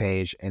landing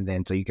page, and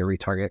then so you can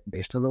retarget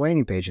based on the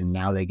landing page, and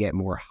now they get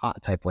more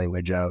hot type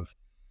language of,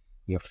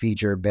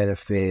 feature,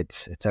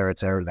 benefit, et cetera, et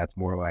cetera. That's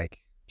more like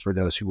for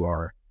those who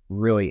are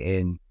really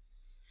in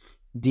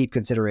deep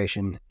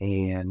consideration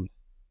and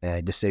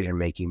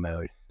decision-making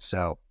mode.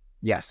 So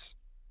yes,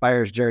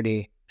 buyer's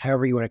journey,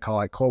 however you want to call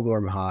it, cold,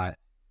 warm, hot,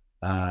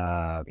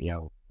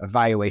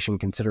 evaluation,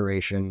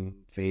 consideration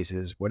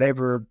phases,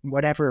 whatever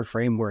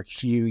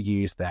framework you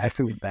use, that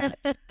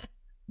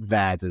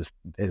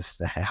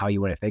is how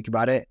you want to think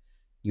about it.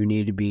 You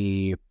need to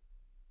be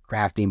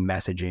crafting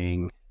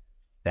messaging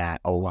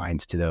that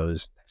aligns to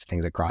those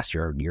things across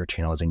your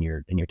channels and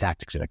your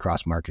tactics and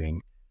across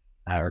marketing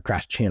or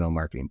cross channel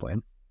marketing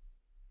plan.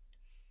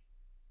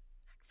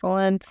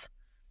 Excellent.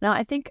 Now,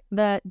 I think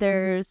that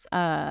there's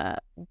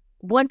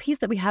one piece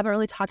that we haven't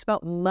really talked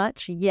about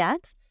much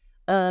yet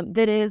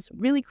that is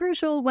really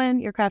crucial when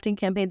you're crafting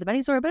campaigns of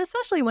any sort, but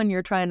especially when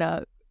you're trying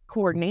to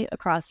coordinate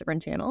across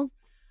different channels.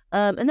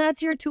 And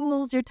that's your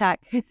tools, your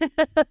tech,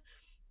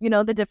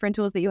 the different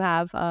tools that you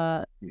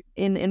have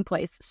in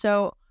place.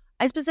 So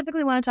I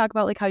specifically want to talk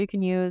about like how you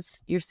can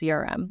use your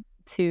CRM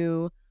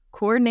to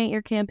coordinate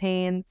your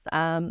campaigns.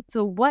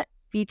 So what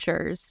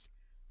features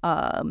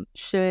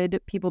should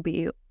people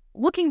be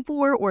looking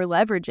for or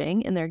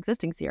leveraging in their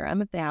existing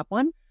CRM if they have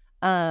one?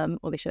 Well,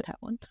 they should have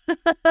one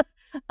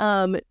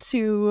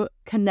to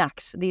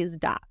connect these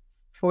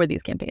dots for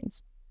these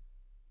campaigns.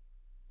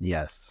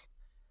 Yes.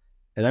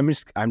 And I'm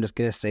just going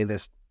to say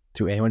this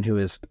to anyone who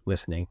is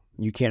listening.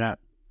 You cannot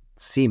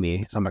see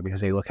me, so I'm not going to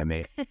say, look at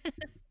me.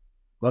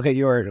 If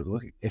you're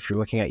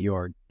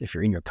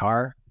in your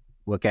car,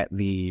 look at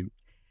the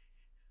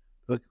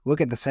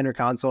center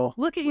console.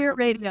 Look at your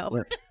radio.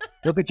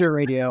 Look at your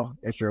radio.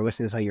 If you're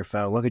listening to this on your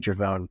phone, look at your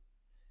phone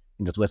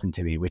and just listen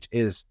to me, which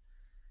is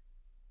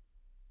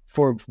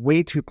for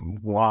way too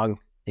long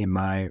in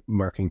my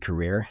marketing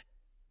career,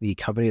 the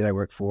companies I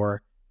work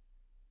for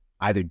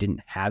either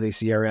didn't have a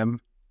CRM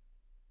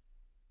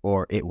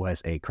or it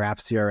was a crap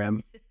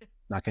CRM.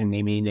 Not going to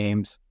name any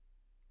names,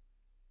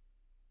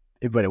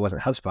 but it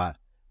wasn't HubSpot.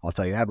 I'll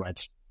tell you that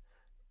much.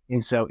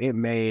 And so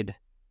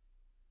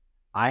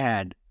I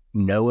had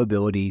no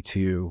ability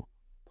to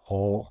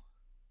pull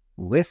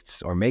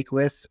lists or make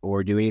lists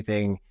or do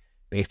anything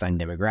based on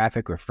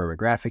demographic or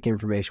firmographic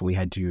information. We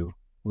had to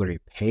literally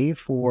pay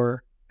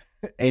for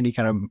any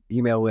kind of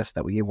email list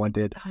that we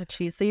wanted. Oh,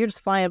 geez. So you're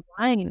just flying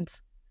blind.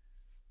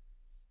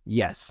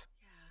 Yes.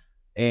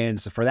 Yeah. And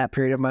so for that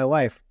period of my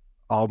life,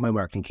 all of my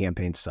marketing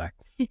campaigns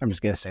sucked. I'm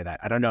just going to say that.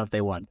 I don't know if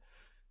they won.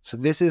 So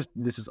this is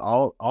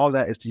all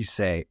that is to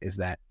say is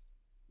that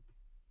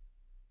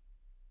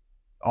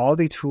all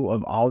the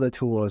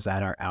tools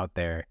that are out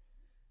there,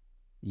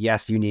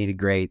 yes, you need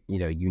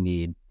you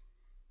need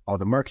all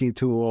the marketing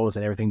tools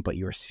and everything, but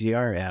your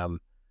CRM,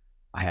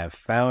 I have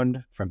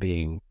found from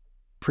being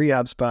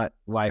pre-HubSpot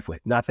life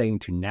with nothing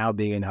to now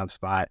being in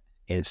HubSpot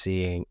and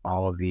seeing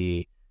all of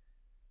the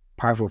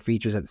powerful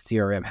features that the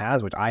CRM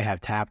has, which I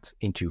have tapped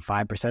into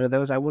 5% of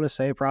those, I want to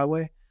say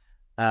probably,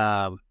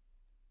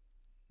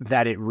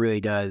 that it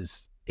really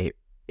does,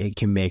 it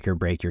can make or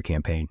break your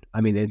campaign. I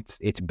mean,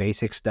 it's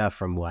basic stuff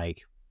from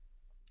like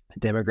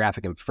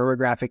demographic and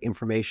firmographic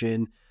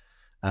information,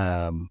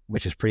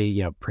 which is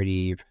pretty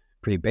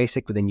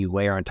basic, but then you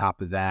layer on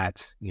top of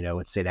that,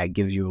 let's say that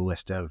gives you a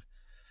list of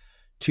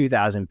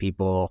 2,000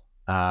 people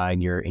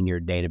in your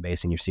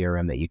database, in your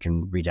CRM that you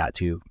can reach out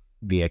to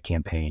via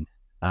campaign,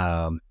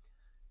 through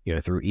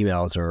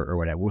emails or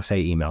whatever. We'll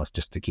say emails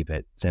just to keep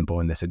it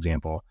simple in this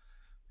example.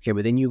 Okay,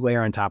 but then you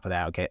layer on top of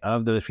that, okay,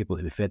 of those people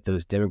who fit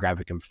those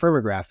demographic and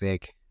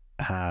firmographic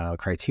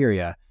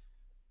criteria,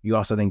 you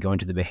also then go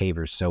into the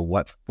behaviors. So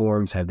what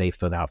forms have they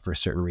filled out for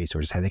certain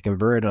resources? Have they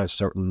converted on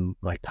certain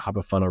like top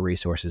of funnel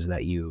resources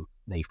that you've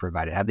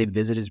provided? Have they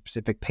visited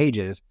specific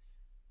pages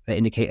that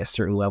indicate a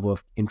certain level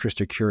of interest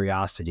or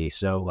curiosity?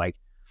 So like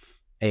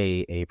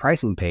a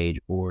pricing page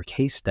or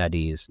case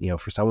studies,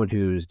 for someone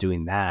who's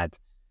doing that,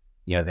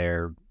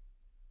 they're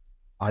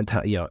on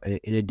top,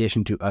 in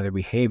addition to other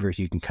behaviors,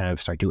 you can kind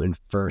of start to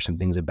infer some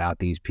things about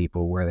these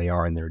people, where they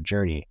are in their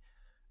journey.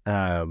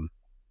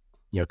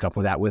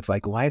 Couple that with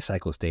like life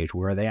cycle stage,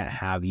 where are they at?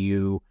 Have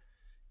you,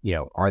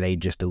 are they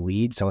just a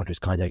lead, someone whose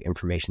contact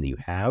information that you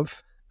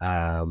have?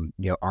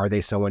 Are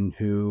they someone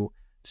who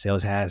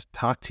sales has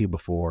talked to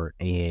before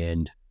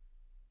and,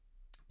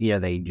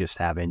 they just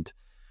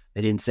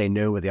they didn't say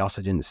no, but they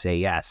also didn't say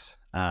yes.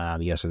 So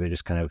they're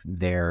just kind of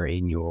there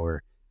in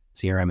your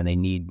CRM and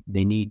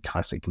they need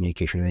constant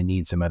communication. They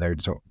need some other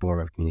form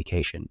of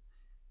communication.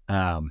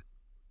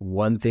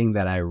 One thing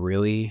that I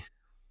really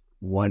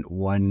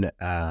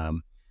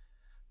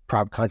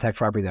contact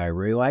property that I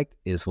really liked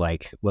is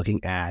like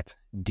looking at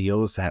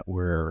deals that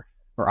were,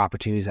 or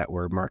opportunities that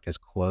were marked as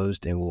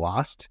closed and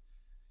lost,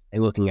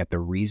 and looking at the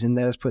reason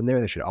that is put in there.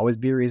 There should always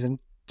be a reason.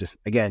 Just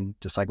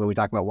like when we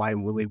talk about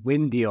when we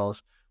win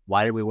deals,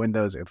 why did we win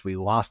those? If we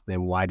lost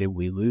them, why did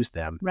we lose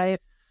them?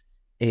 Right.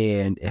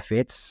 And if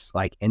it's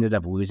like ended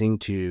up losing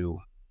to,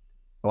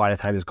 a lot of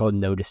times it's called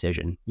no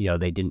decision.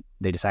 They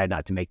decided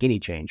not to make any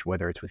change,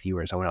 whether it's with you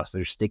or someone else.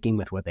 They're sticking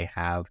with what they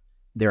have,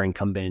 their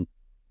incumbent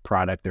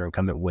product, their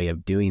incumbent way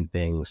of doing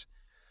things.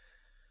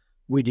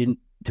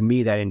 To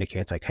me, that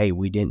indicates like, hey,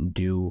 we didn't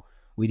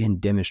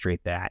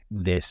demonstrate that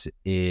this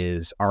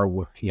is our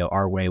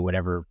way,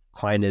 whatever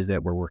client is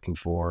that we're working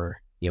for.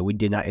 We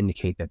did not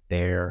indicate that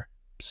their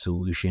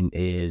solution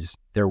is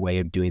their way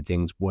of doing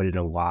things. What it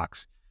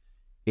unlocks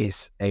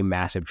is a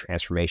massive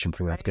transformation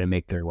for them. That's going to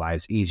make their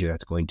lives easier.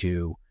 That's going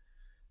to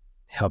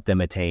help them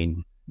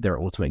attain their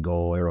ultimate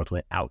goal, their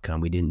ultimate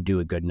outcome. We didn't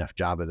do a good enough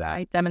job of that.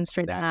 Right.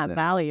 Demonstrate that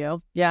value.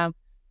 Yeah.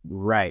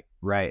 Right.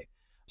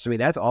 So I mean,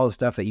 that's all the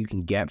stuff that you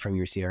can get from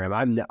your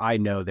CRM. I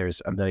know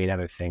there's a million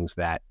other things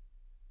that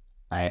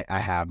I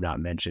have not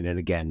mentioned, and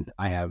again,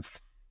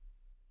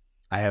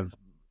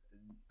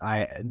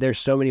 there's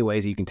so many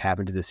ways that you can tap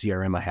into the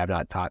CRM. I have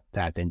not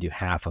tapped into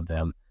half of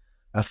them,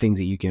 of things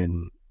that you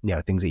can,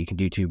 things that you can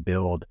do to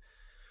build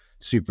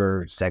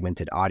super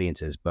segmented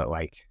audiences. But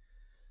like,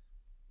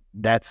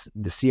 that's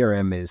the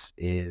CRM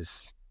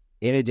is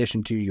in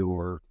addition to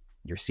your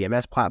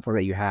CMS platform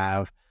that you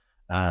have,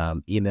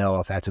 email,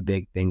 if that's a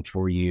big thing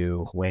for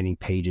you, landing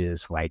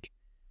pages, like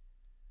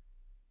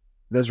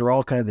those are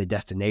all kind of the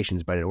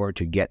destinations, but in order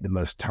to get the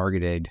most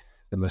targeted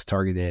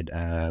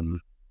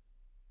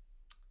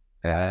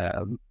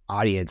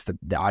audience,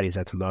 the audience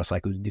that's most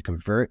likely to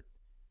convert,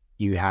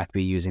 you have to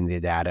be using the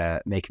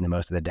data, making the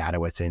most of the data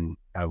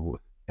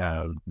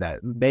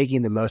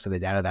making the most of the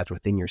data that's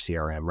within your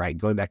CRM, right?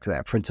 Going back to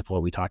that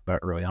principle we talked about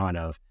early on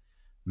of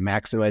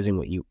maximizing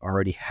what you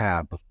already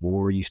have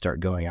before you start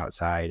going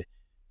outside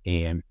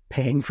and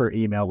paying for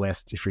email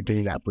lists. If you're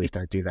doing that, please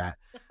don't do that.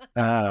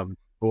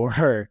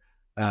 Or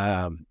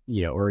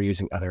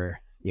using other,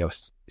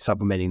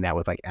 supplementing that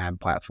with like ad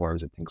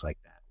platforms and things like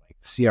that. Like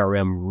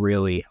CRM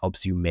really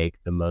helps you make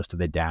the most of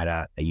the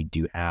data that you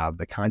do have,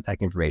 the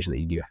contact information that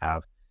you do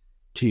have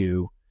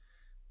to,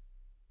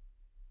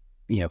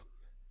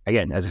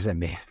 again, as I said,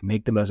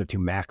 make the most of to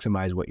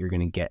maximize what you're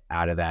going to get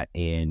out of that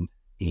and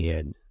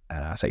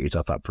set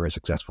yourself up for a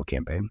successful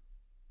campaign.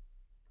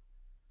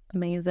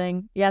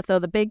 Amazing. Yeah. So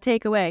the big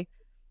takeaway,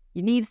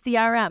 you need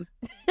CRM.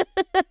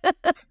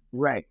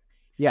 Right.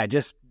 Yeah.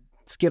 Just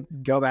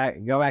go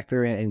back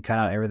through and cut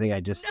out everything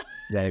I just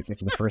said except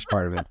for the first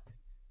part of it,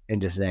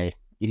 and just say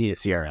you need a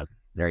CRM.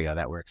 There you go.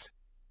 That works.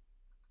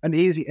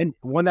 And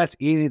one that's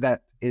easy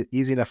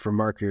enough for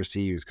marketers to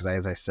use, because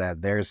as I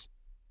said, there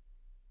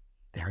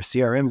are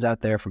CRMs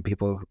out there from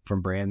people,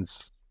 from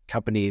brands,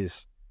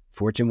 companies,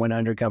 Fortune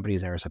 100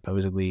 companies that are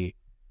supposedly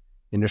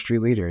industry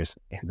leaders,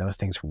 and those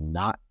things are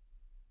not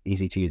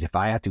easy to use. If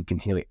I have to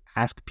continually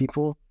ask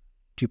people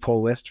to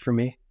pull lists for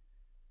me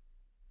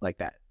like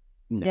that,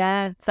 no.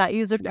 Yeah, it's not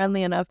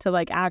user-friendly enough to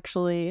like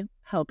actually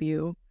help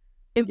you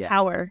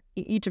empower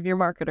each of your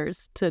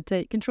marketers to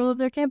take control of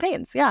their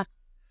campaigns. Yeah.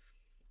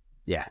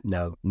 Yeah,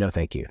 no,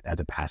 thank you.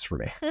 That's a pass for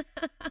me.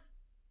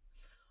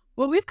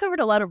 Well, we've covered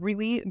a lot of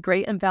really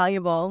great and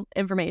valuable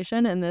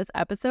information in this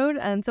episode.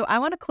 And so I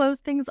want to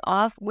close things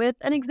off with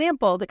an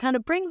example that kind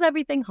of brings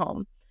everything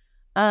home.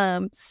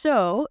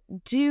 So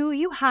do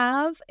you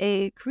have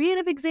a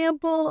creative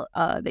example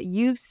that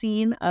you've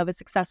seen of a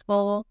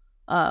successful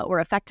or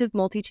effective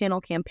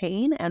multi-channel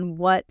campaign, and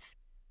what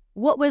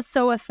was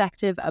so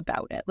effective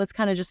about it? Let's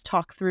kind of just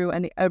talk through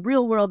a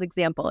real world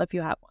example if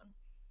you have one.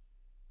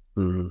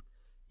 Mm-hmm.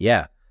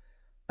 Yeah.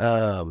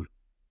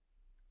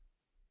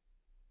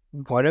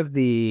 One of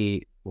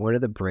the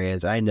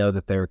brands, I know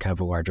that they're kind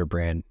of a larger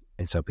brand,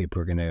 and so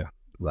people are gonna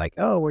like,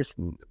 oh,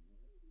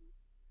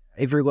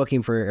 if you're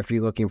looking for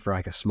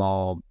like a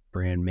small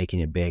brand making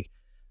it big,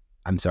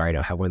 I'm sorry, I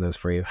don't have one of those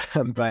for you.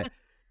 But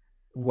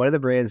one of the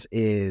brands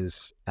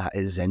is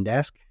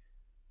Zendesk,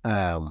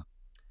 and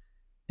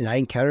I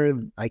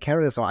encountered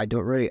this. I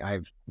don't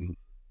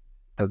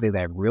think that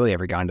I've really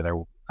ever gone to their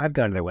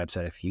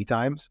website a few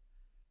times.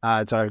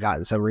 So I've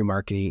gotten some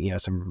remarketing,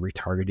 some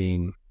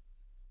retargeting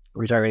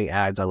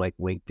ads on like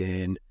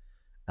LinkedIn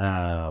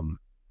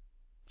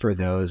for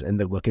those, and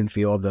the look and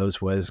feel of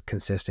those was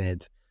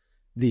consistent.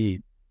 The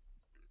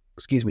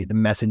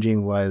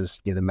messaging was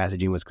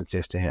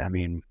consistent. I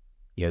mean,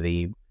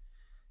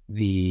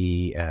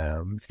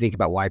 think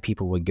about why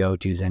people would go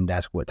to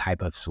Zendesk, what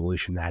type of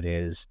solution that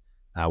is,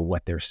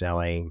 what they're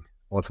selling,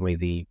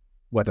 ultimately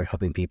what they're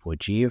helping people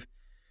achieve.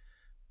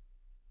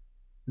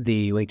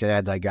 The LinkedIn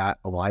ads I got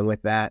align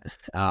with that.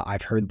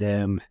 I've heard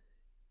them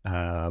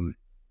as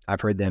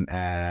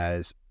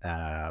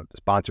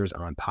sponsors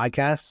on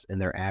podcasts,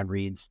 and their ad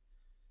reads.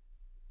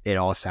 It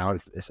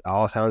sounds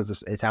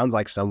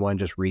like someone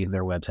just reading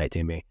their website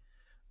to me.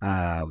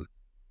 I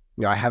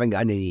haven't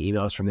gotten any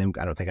emails from them.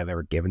 I don't think I've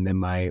ever given them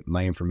my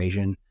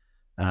information.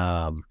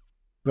 But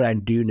I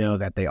do know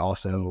that they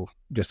also,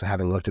 just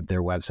having looked at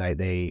their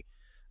website,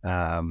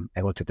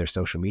 I looked at their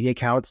social media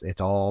accounts. It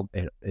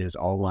is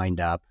all lined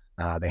up.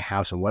 They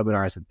have some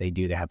webinars that they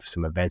do. They have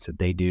some events that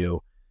they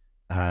do.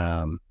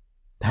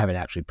 Haven't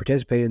actually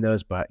participated in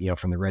those, but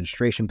from the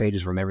registration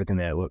pages, from everything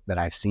that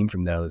I've seen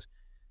from those,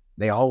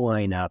 they all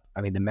line up.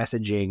 I mean, the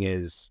messaging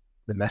is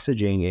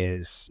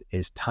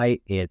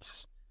tight.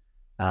 It's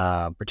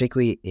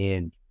particularly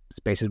in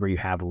spaces where you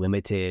have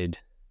limited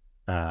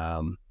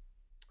time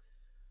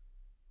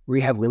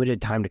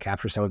to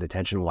capture someone's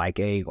attention, like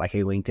a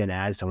LinkedIn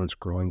ad. Someone's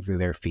scrolling through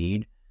their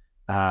feed.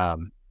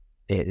 The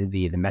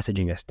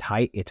messaging is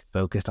tight. It's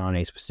focused on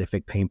a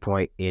specific pain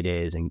point.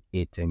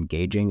 It's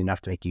engaging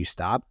enough to make you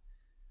stop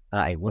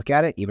and look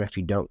at it, even if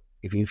you don't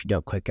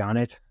click on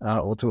it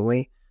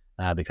ultimately,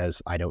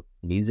 because I don't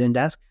need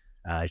Zendesk.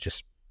 It's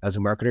just, as a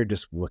marketer,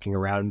 just looking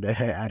around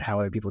at how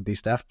other people do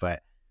stuff.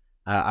 But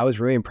I was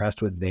really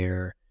impressed with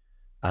their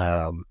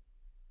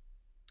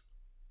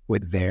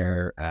with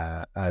their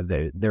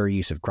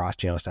use of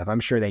cross-channel stuff.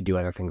 I'm sure they do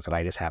other things that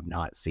I just have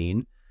not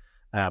seen.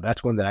 But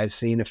that's one that I've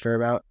seen a fair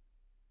amount.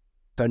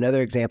 So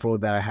another example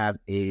that I have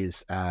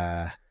is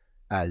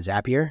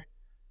Zapier.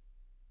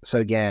 So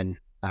again,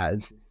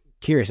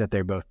 curious that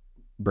they're both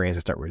brands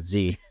that start with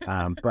Z.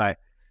 But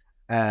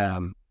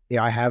I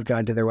have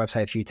gone to their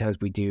website a few times.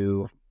 We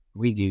do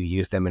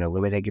use them in a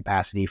limited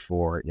capacity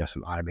for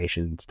some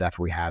automation stuff.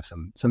 We have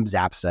some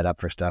Zap set up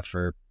for stuff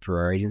for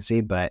our agency,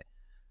 but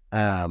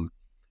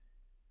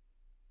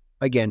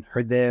again,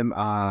 heard them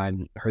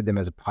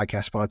as a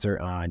podcast sponsor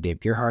on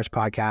Dave Gerhardt's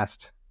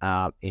podcast,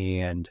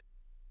 and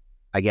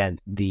again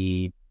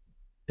the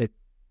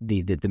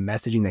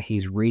messaging that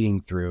he's reading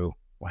through,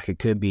 like he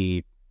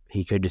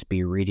could just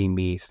be reading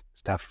me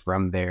stuff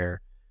from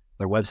their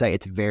website.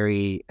 It's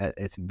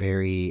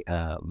very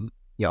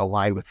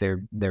aligned with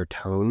their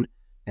tone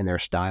and their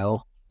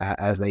style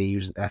as they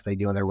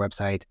do on their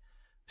website.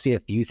 Seen a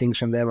few things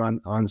from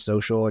them on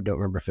social. I don't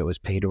remember if it was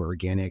paid or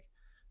organic,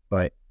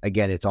 but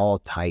again, it's all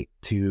tight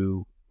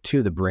to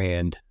the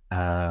brand.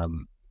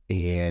 And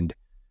again,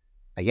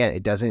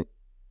 it doesn't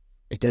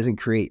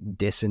create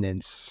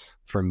dissonance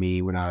for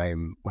me when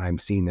I'm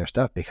seeing their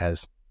stuff,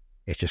 because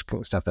it's just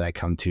stuff that I've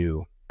come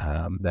to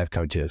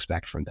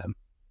expect from them.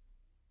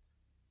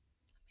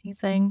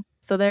 Amazing.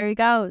 So there you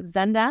go.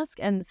 Zendesk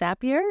and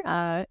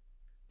Zapier.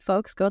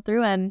 Folks, go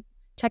through and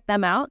check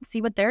them out,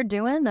 see what they're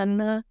doing,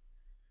 and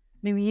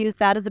maybe use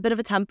that as a bit of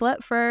a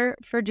template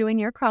for doing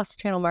your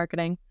cross-channel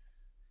marketing.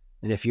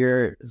 And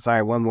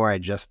one more I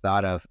just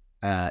thought of.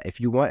 If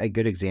you want a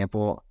good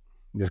example,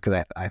 just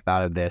because I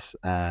thought of this,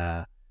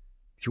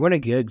 if you want a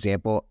good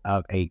example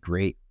of a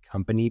great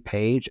company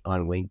page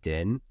on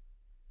LinkedIn,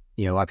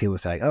 a lot of people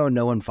say, like, oh,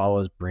 no one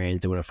follows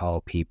brands, they want to follow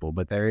people.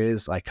 But there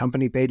is, like,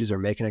 company pages are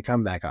making a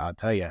comeback, I'll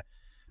tell you.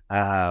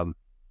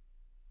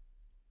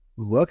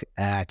 Look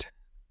at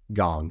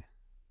Gong,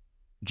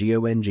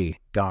 G-O-N-G,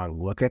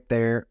 Gong. Look at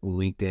their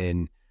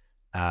LinkedIn,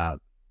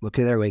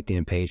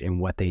 page and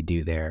what they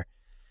do there.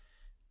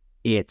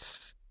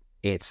 It's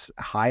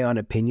high on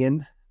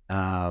opinion,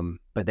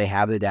 but they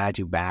have the data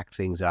to back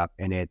things up,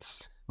 and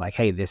it's like,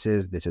 hey, this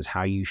is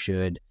how you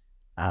should,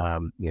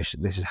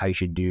 this is how you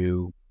should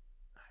do.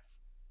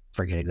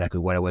 Forget exactly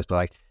what it was, but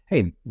like,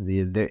 hey,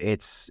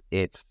 it's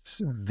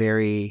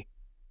very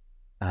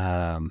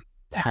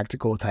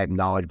tactical type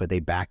knowledge, but they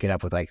back it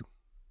up with, like,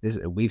 this.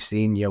 We've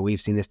seen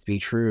this to be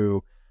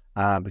true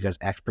because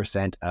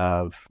X%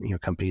 of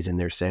companies in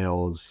their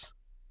sales,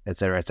 et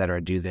cetera,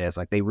 do this.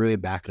 Like, they really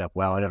back it up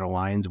well, and it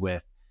aligns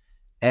with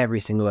every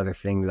single other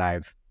thing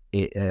that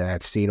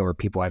I've seen or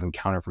people I've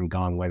encountered from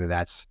Gong, whether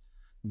that's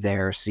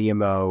their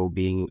CMO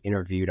being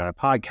interviewed on a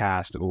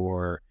podcast,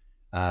 or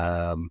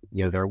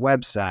their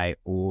website,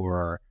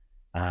 or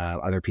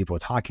other people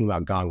talking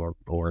about Gong,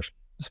 or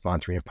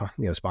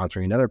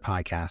sponsoring another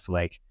podcast.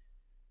 Like,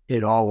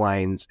 it all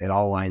lines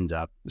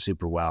up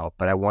super well.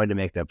 But I wanted to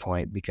make that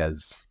point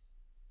because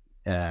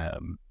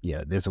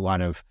there's a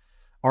lot of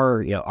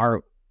our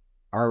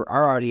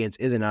audience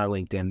isn't on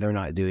LinkedIn. They're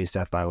not doing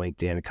stuff on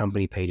LinkedIn.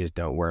 Company pages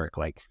don't work.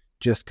 Like,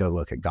 just go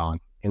look at Gong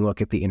and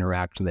look at the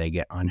interaction they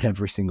get on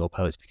every single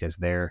post, because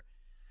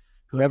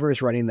whoever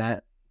is running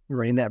that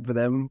for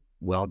them,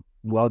 well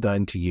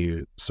done to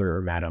you, sir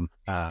or madam,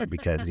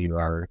 because you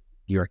are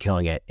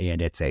killing it,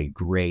 and it's a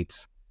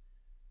great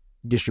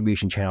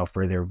distribution channel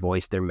for their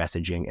voice, their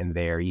messaging, and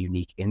their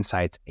unique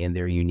insights and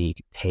their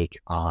unique take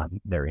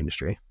on their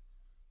industry.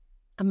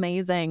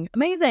 Amazing.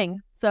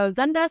 So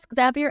Zendesk,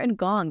 Zapier, and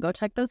Gong, go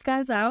check those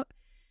guys out.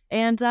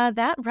 And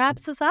that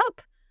wraps us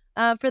up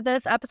for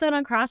this episode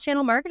on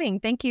cross-channel marketing.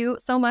 Thank you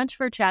so much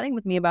for chatting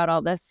with me about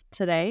all this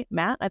today,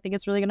 Matt. I think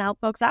it's really going to help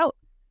folks out.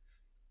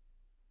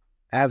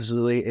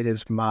 Absolutely. It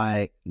is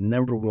my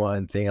number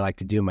one thing I like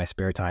to do in my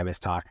spare time is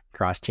talk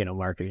cross-channel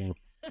marketing,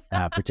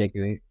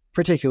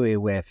 particularly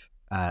with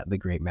the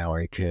great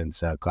Mallory Kuhn.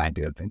 So glad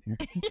to have been here.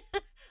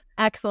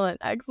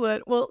 Excellent.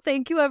 Well,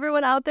 thank you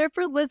everyone out there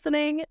for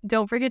listening.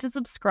 Don't forget to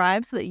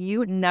subscribe so that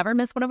you never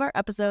miss one of our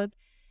episodes.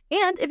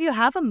 And if you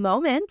have a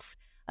moment,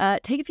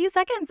 take a few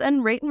seconds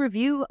and rate and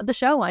review the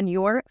show on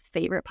your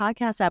favorite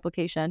podcast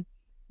application.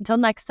 Until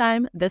next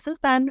time, this has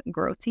been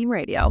Growth Team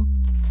Radio.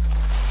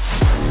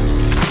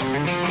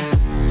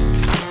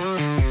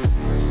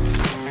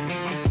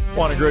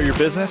 Want to grow your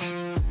business?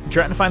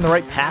 Trying to find the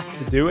right path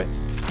to do it?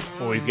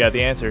 Well, we've got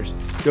the answers.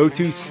 Go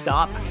to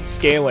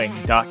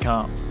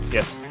stopscaling.com.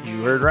 Yes,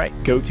 you heard right.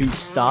 Go to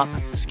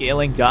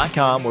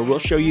stopscaling.com, where we'll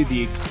show you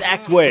the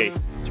exact way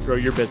to grow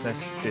your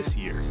business this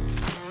year.